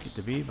as I would like it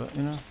to be, but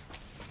you know.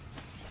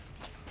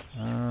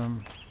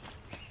 Oh,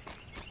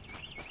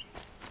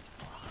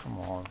 come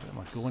on, where am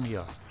I going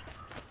here?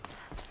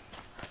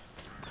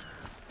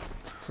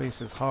 This place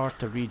is hard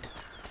to read.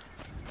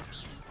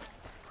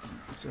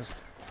 It's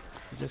just,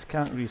 you just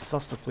can't really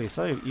suss the place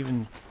out,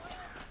 even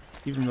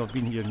though I've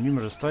been here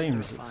numerous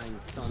times. It's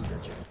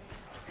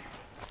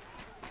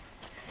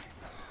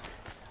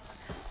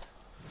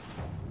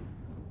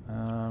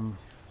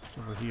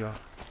over here,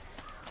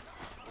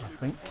 I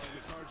think.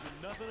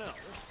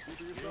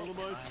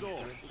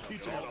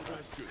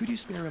 Could you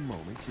spare a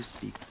moment to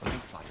speak on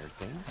finer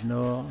things?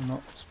 No, I'm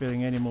not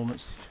sparing any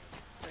moments.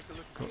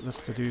 Got this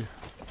to do.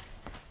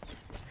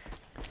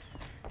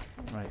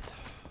 Right.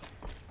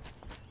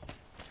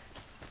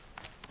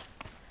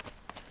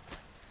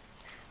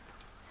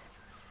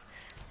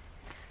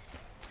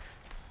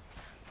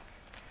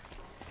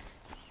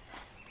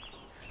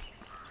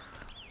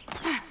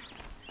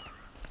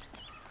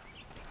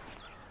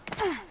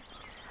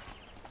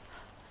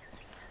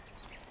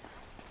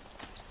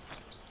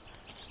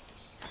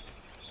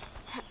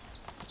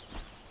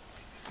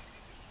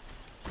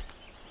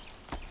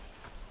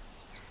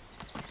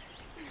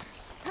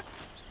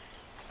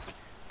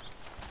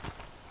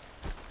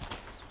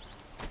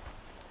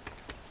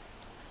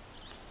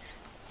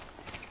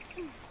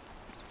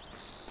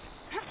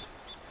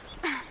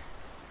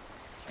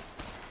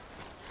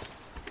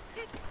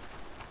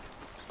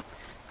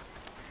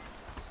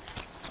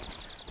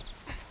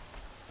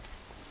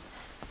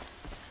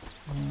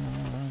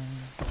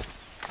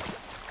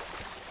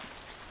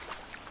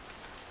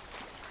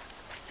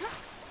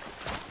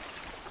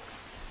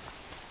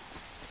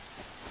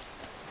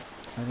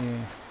 Any, I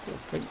don't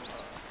think.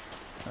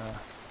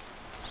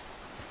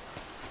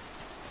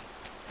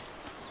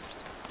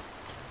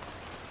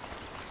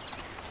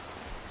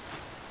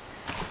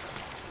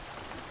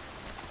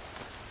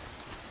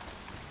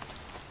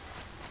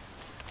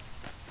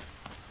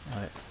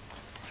 Right,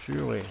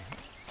 surely.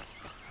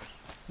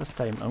 This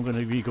time I'm going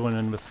to be going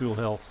in with full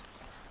health.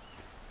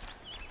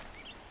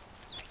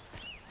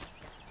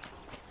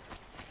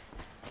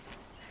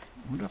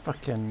 I wonder if I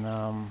can.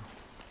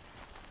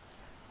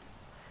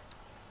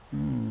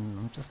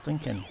 I'm just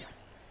thinking.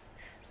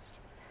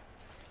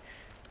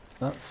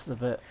 That's the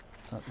bit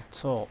at the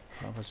top.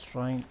 I was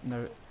trying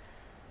now.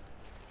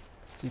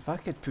 See if I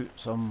could put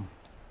some.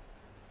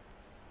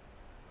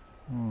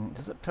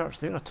 Does it perch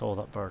there at all?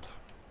 That bird.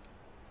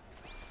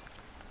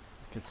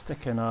 I could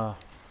stick in a.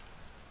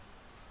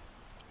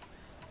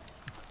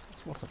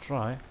 It's worth a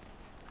try.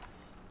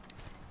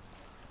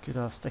 Could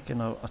I stick in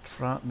a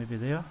trap maybe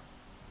there?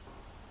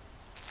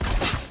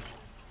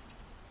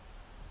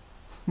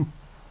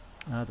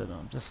 I don't know,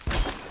 I'm just...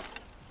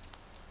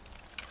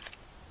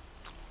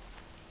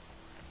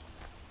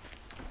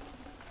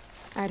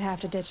 I'd have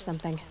to ditch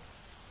something.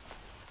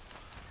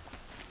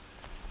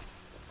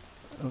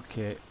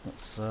 Okay,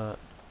 let's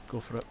go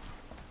for it.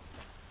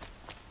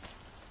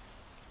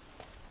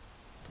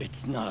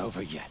 It's not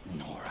over yet,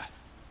 Nora.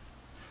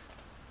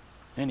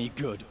 Any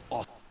good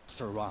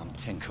Oseram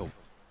Tinker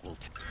will...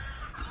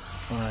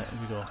 Alright, here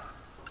we go.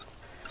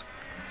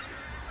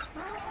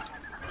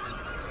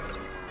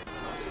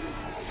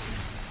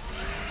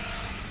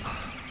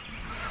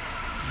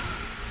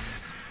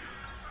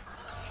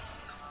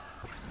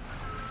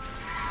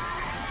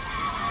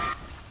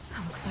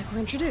 Looks like we're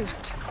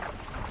introduced.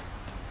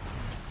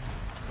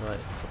 Right,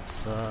 let's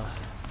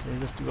see,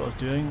 just do what I was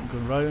doing,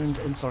 going round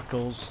in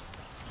circles,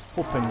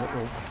 hoping that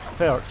we'll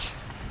perch.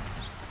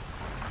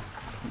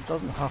 It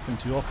doesn't happen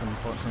too often,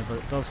 unfortunately, but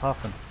it does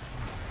happen.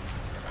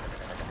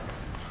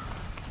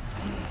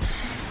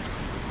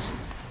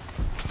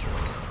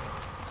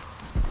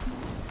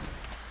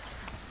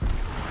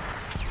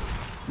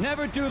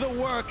 Never do the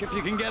work if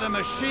you can get a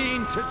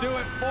machine to do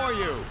it for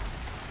you.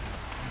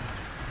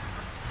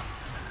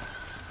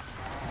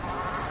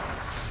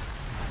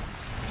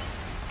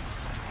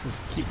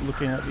 Just keep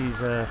looking at these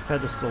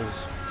pedestals,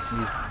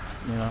 these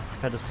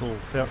pedestal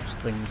perch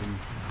things, and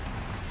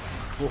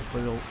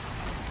hopefully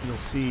you'll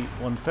see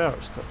one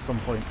perched at some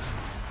point.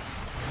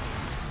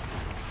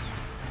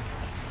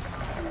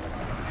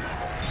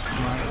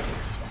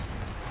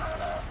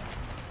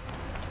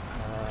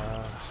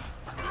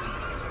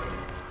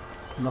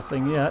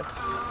 Nothing yet.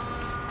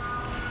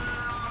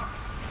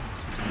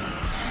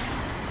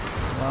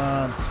 Come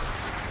on.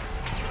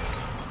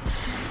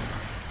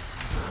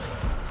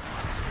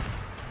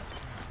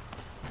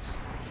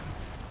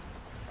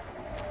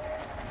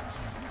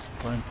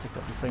 Try and pick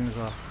up the things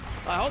up.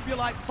 I hope you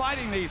like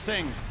fighting these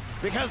things,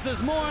 because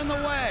there's more in the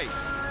way.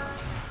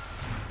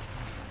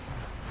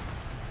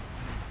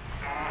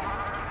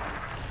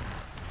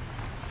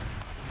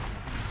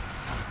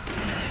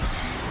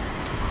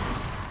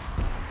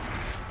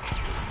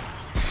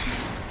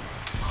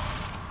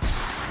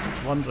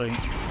 Just wondering.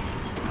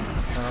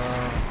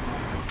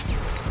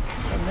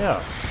 In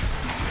there.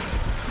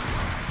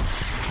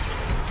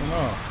 I don't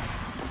know.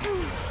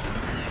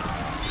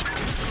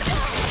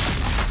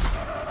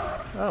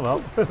 Oh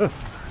well,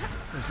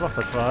 it's worth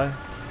a try.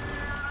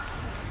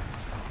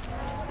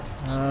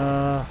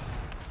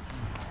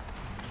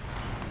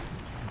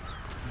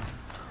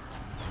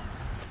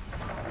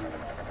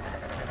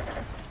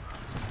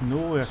 Just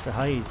nowhere to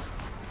hide.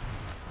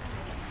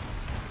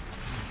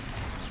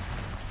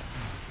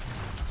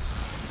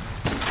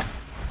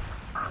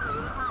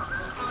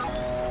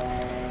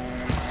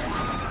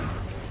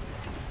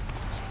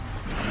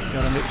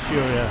 Gotta make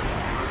sure, yeah.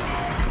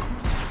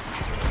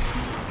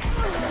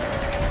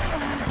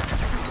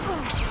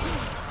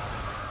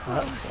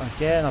 That's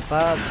again a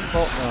bad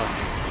spot there.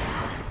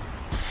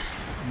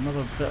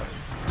 Another bit.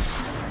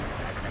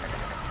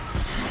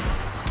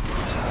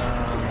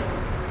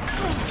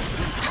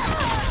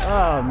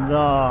 Oh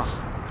no!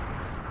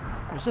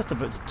 It was just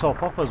about to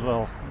top up as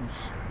well.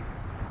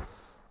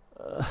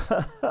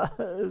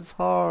 It's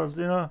hard,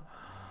 you know.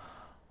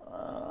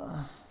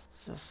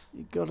 Just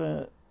you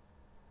gotta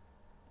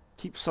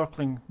keep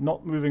circling,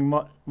 not moving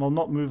much. Well,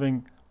 not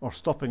moving or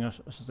stopping, I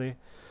should say.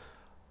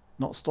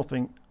 Not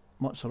stopping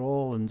much at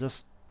all, and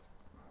just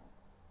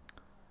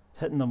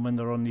hitting them when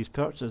they're on these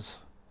perches.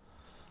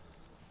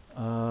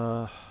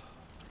 Yeah,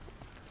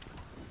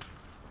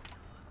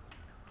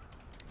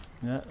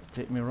 it's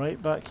taking me right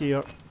back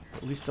here.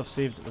 At least I've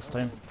saved it this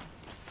time.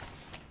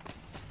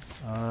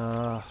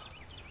 At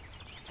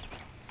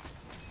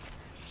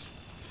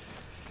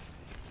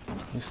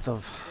least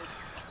I've...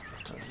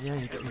 Yeah,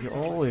 you get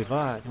all the way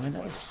back. I mean,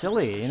 that's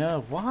silly, you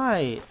know.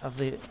 Why have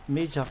they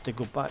made you have to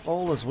go back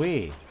all this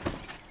way?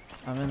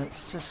 I mean,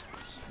 it's just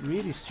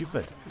really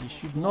stupid. You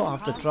should not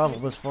have to travel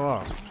this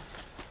far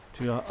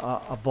to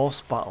a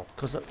boss battle,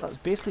 because that's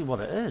basically what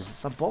it is.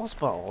 It's a boss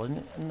battle,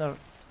 and they're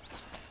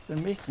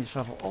making you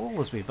travel all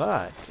this way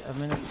back. I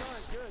mean,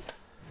 it's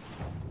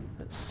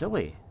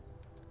silly.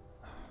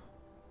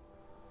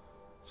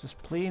 It's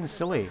just plain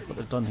silly what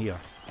they've done here.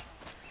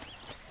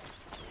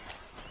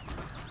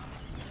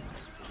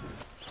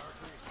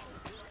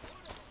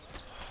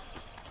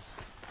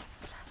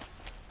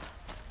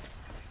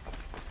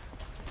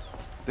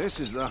 This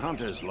is the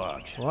Hunter's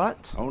Lodge.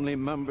 What? Only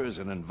members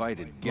and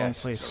invited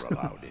guests place. are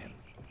allowed in.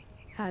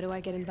 How do I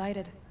get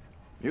invited?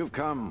 You've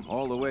come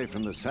all the way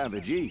from the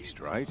Savage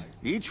East, right?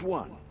 Each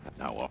one.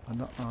 Now, I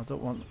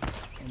don't want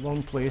a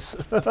long place.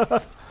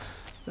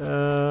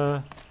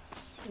 Where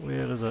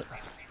is it?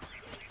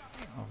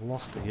 I've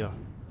lost it here.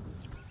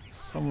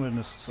 Somewhere in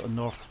this sort of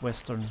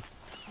northwestern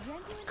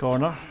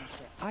corner.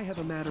 I have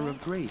a matter of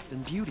grace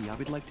and beauty I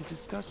would like to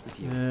discuss with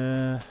you.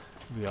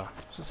 We are.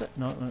 Is this it?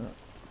 No. Is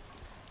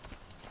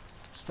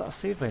that a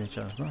save by any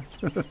chance? No.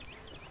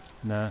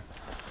 Nah.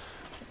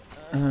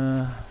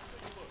 Right,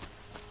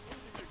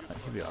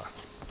 here we are.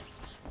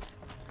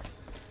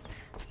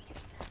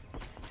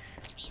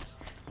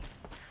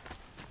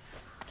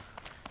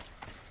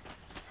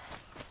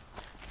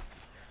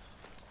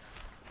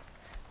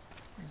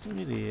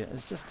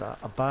 It's just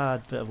a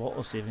bad bit of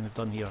auto-saving they've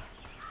done here.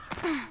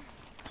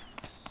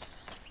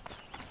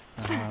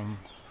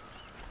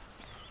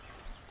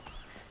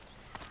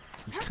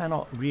 You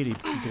cannot really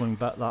be going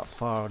back that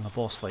far in a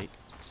boss fight.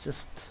 It's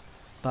just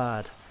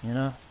bad, you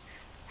know?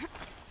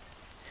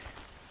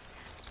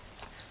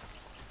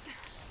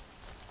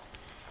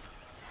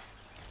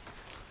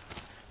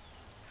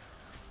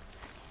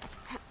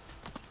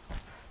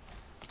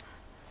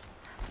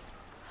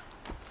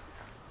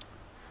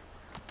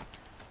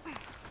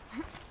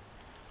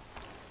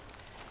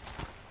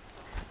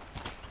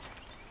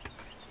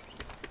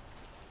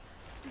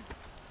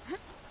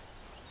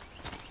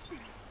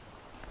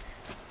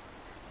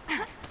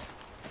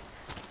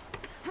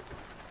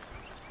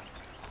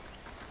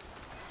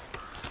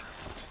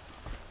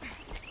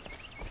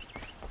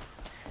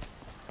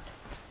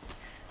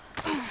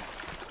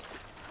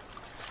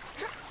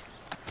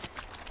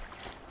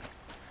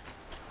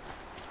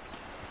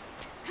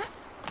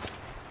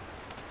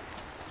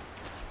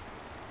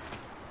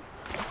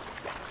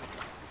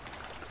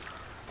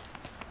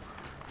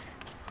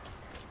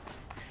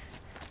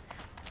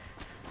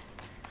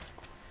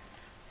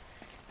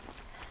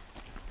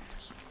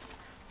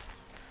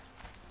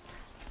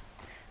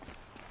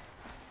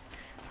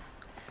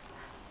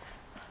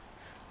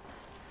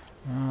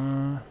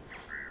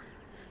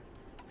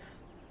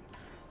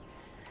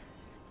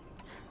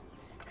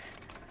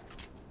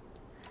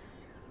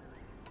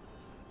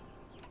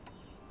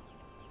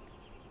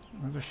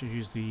 Maybe I should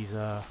use these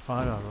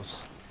fire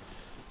arrows.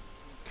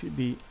 Could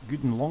be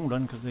good in the long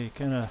run because they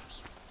kind of,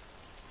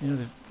 you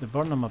know, they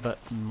burn them a bit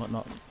and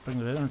whatnot, bring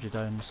their energy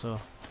down. So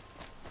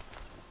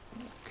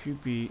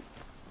could be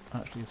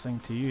actually a thing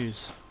to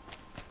use.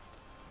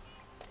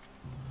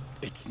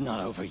 It's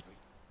not over yet.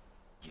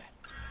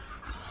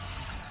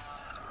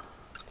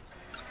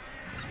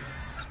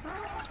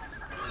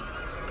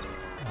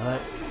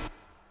 Alright.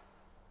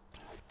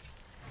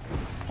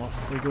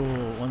 Off we go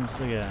once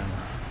again.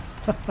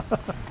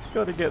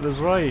 Gotta get this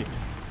right.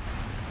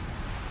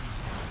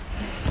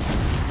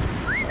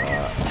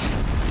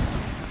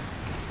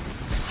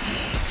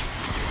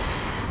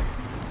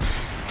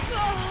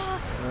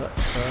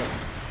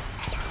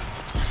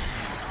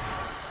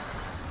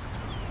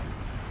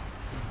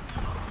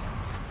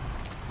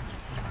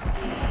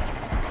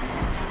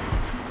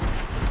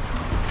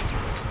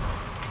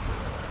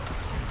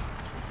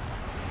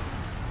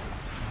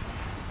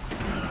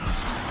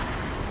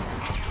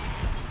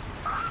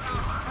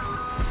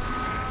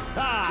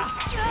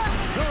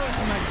 Those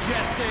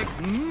majestic,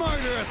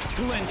 murderous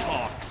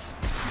Glinthawks!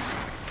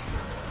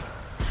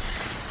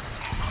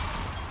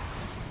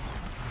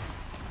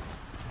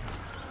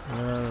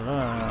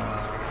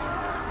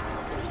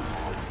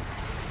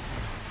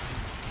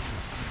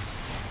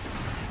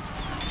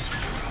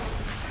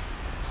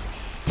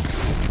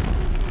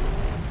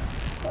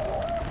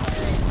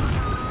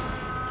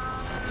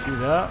 See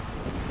that?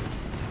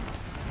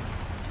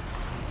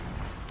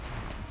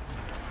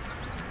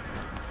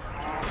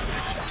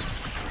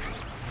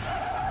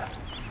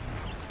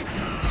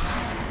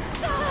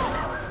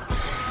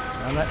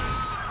 Damn it.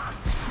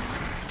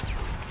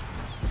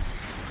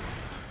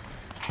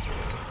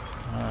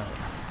 Alright.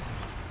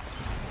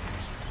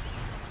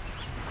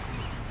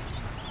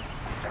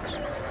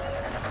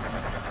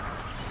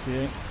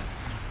 See.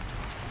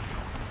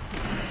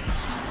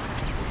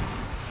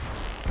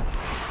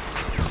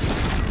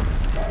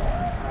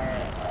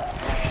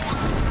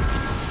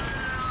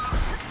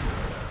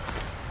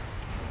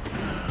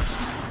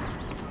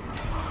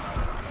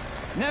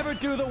 Never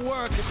do the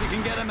work if you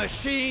can get a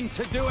machine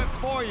to do it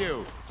for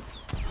you!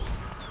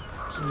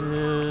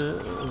 Here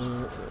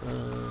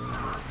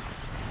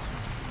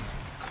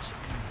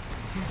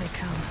they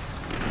come.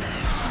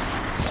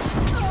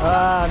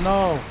 Ah,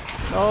 no!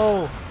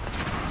 No!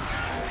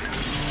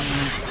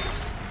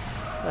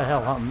 What the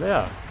hell happened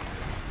there?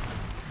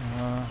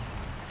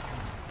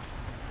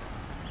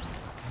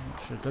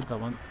 Sure did that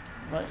one.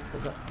 Right,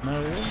 did that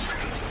now?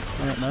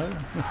 Right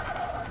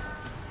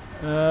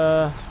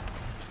now.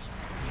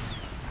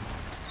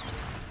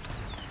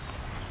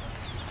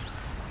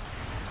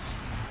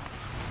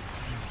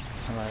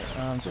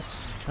 I'm just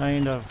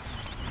kind of...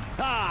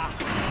 Ah!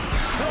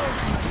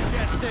 Those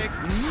majestic,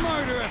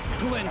 murderous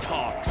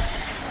Glinthawks!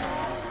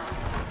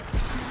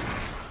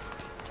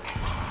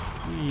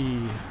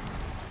 Eee.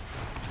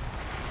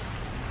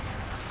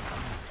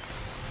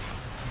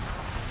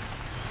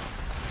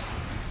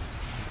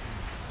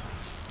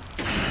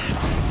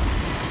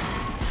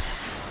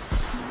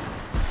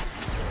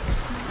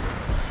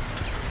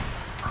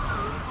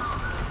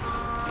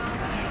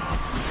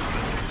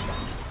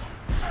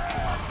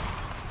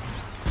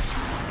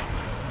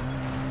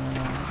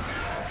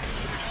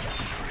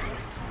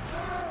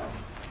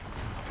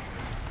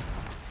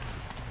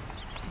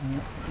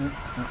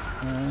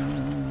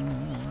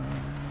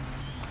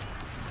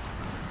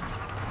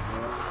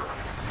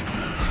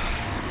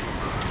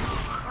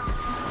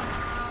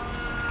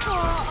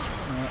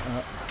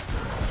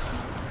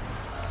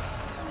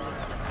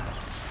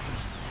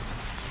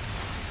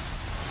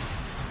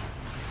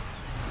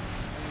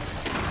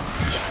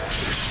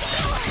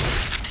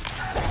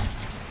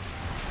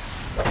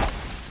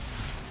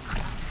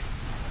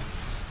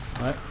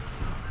 Right.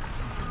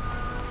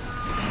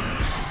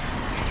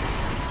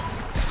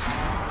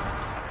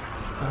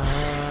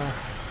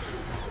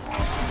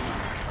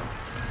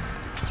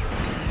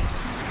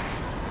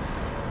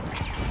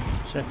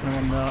 Checking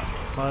on that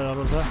fire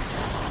over there.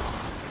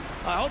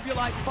 I hope you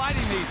like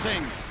fighting these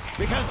things,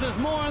 because there's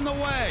more in the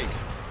way.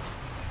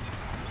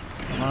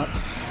 Come on.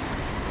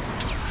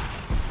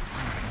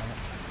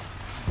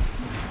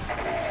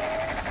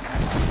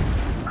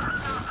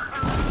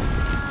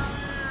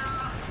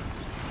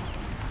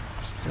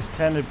 Just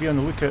kind of be on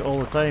the lookout all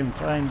the time,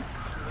 try and,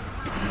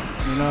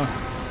 you know,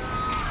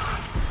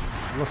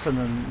 listen,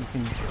 and you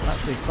can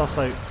actually suss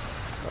out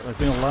that they're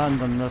going to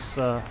land on this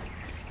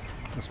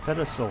this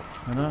pedestal,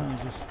 you know,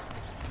 you just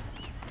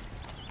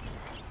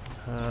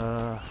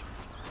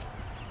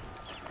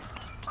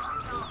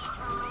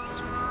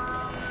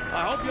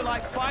I hope you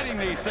like fighting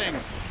these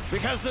things,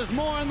 because there's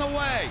more in the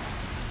way.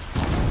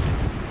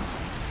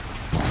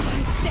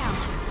 It's down.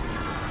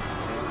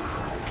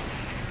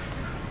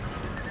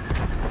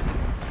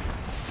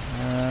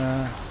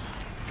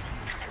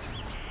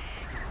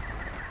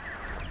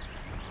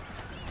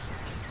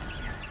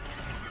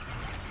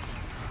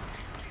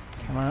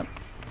 Come on.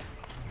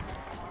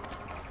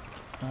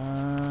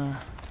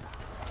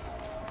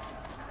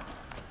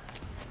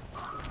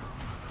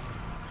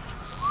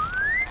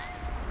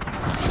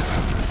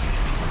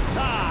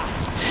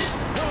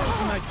 Those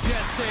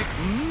majestic,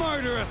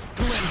 murderous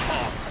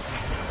Glinthawks!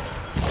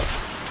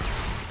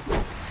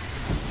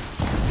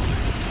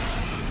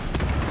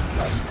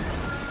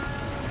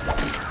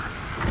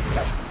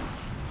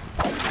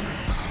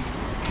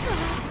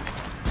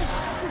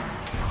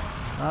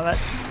 Have it.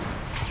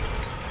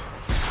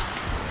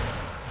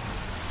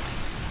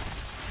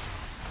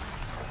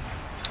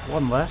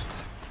 One left.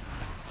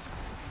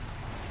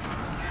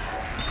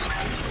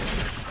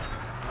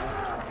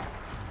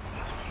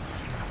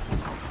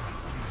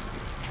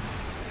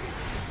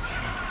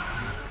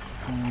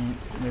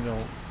 Maybe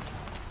I'll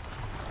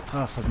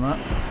pass on that.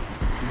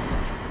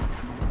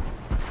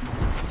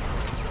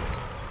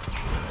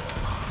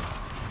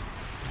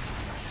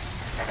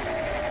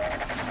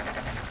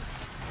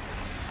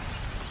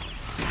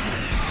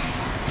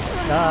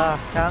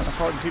 Can't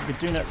afford to be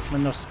doing it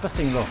when they're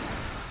spitting though.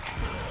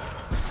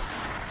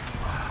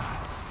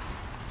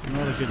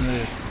 Not a good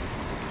move.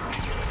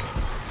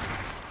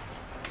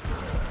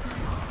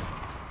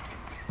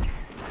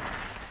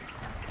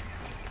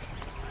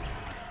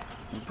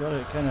 You've got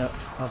to kind of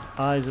have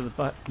eyes at the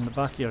back, in the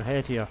back of your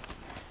head here.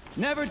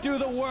 Never do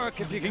the work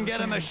if you can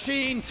get a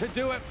machine to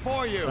do it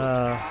for you.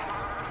 Come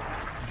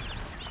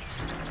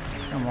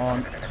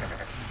on.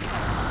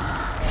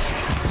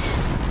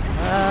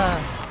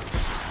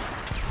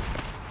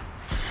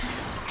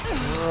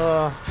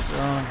 Oh,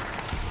 God.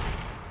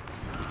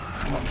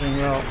 Not doing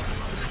well.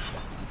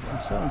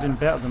 I'm certainly doing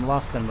better than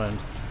last time round.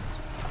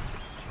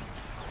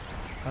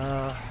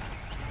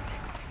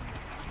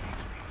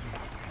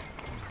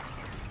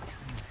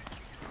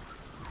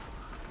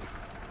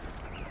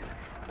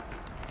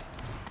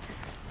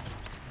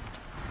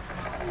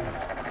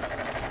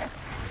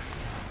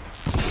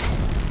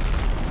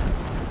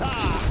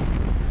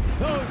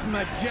 Those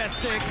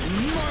majestic,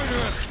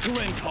 murderous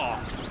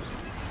Glinthawks!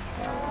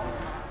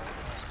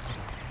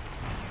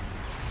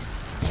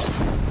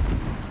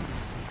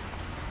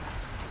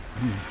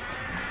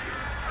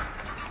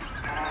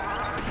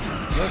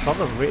 There's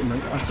others waiting.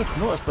 I've just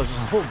noticed there's a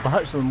whole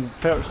batch of them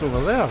perched over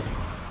there.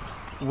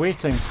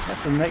 Waiting.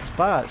 That's the next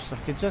batch. I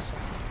could just...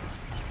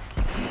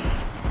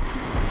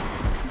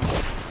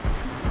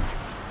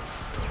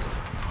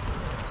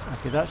 I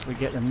could actually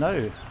get them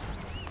now.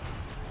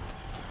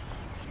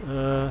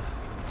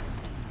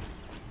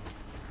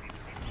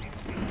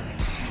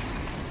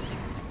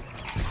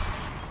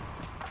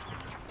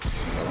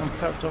 One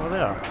perched over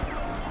there.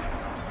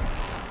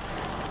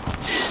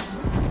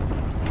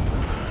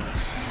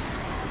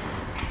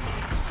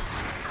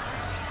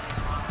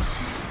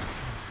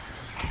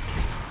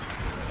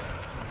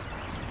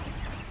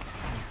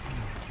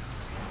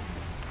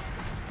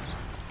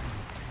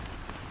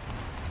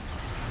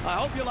 I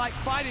hope you like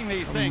fighting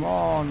these things,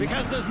 on.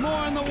 because there's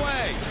more in the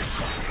way.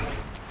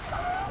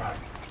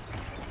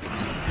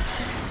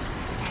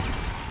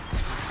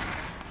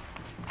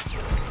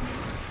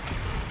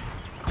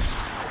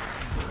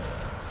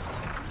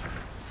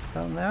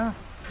 Down there?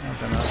 I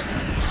don't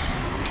know.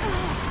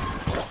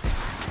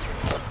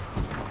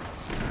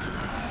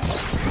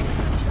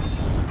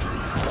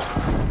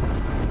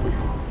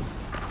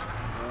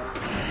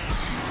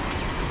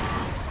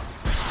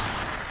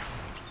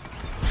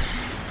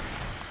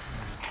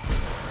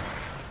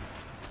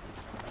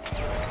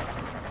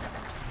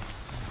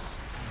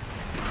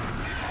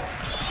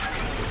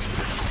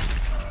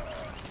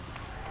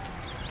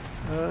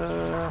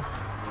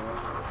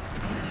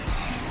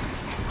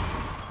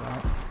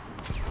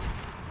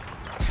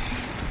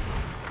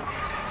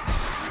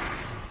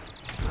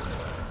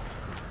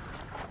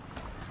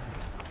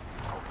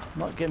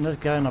 Not getting this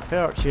guy on a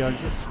perch here, he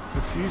just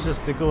refuses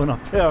to go on a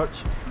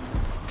perch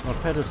or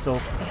pedestal.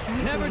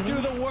 Never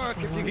do the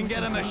work if you can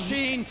get a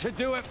machine to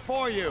do it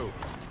for you.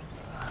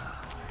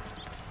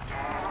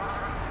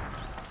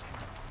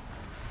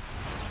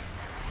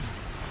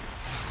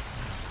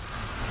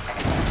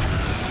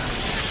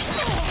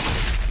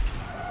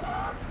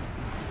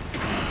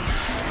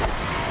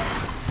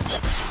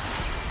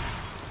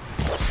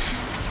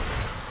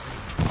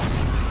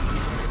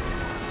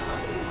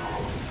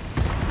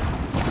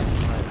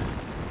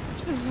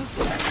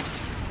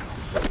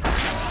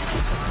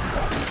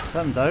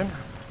 Set him down.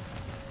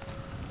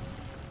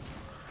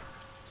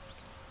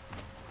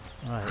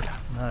 Right,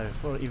 now,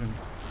 before it even...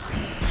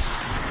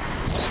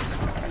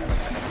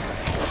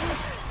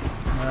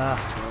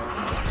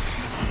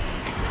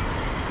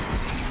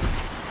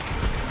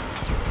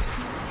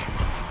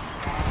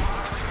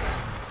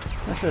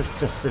 This is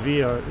just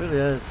severe, it really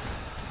is.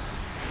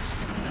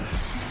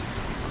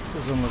 This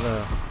is only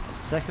the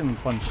second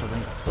punch, I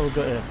think. I've still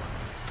got to...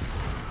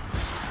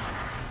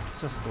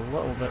 It's just a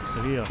little bit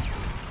severe.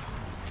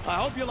 I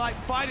hope you like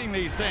fighting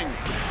these things,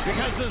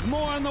 because there's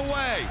more in the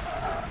way.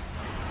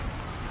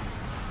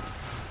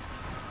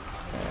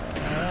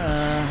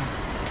 I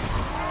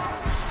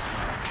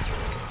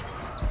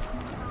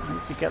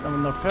need to get them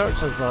on their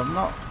perches. I'm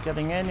not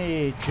getting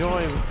any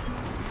joy.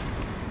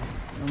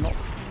 I'm not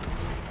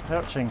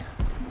perching.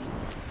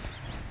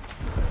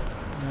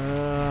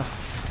 I'm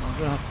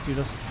gonna have to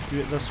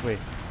do it this way.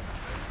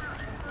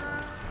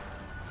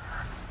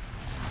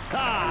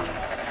 Ah!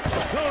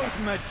 Those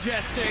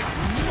majestic,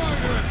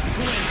 murderous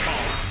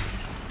Glinthawks!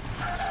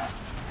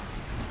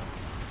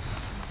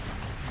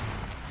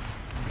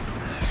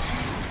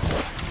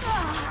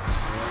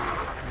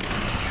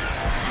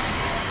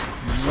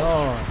 No,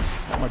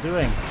 what am I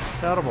doing?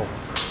 Terrible.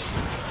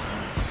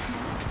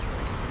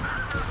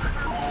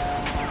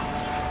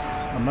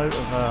 I'm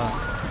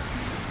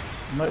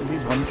out of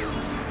these ones.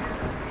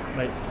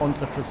 Right,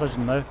 onto the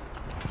precision now.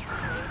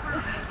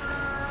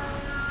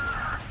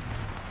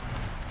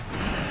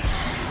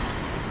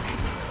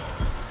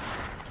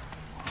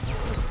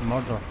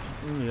 Murder.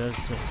 It really is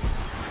just...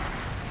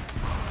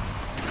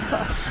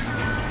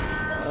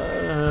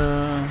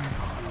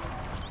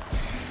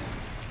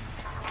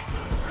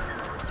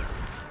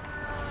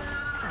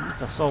 At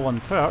least I saw one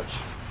perch.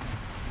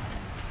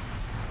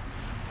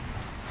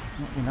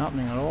 Not been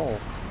happening at all.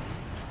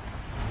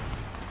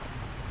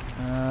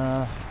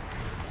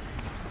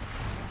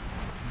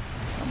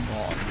 Come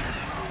on.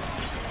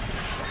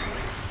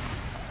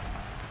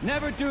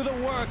 Never do the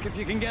work if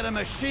you can get a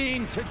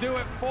machine to do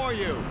it for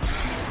you.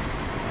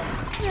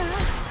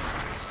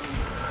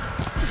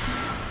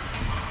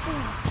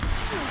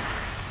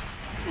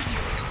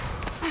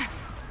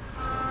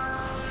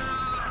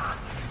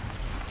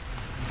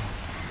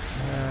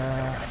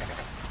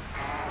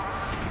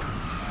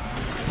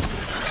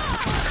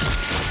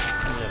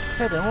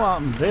 Kidding, what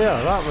happened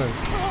there?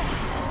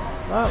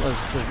 That was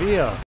severe.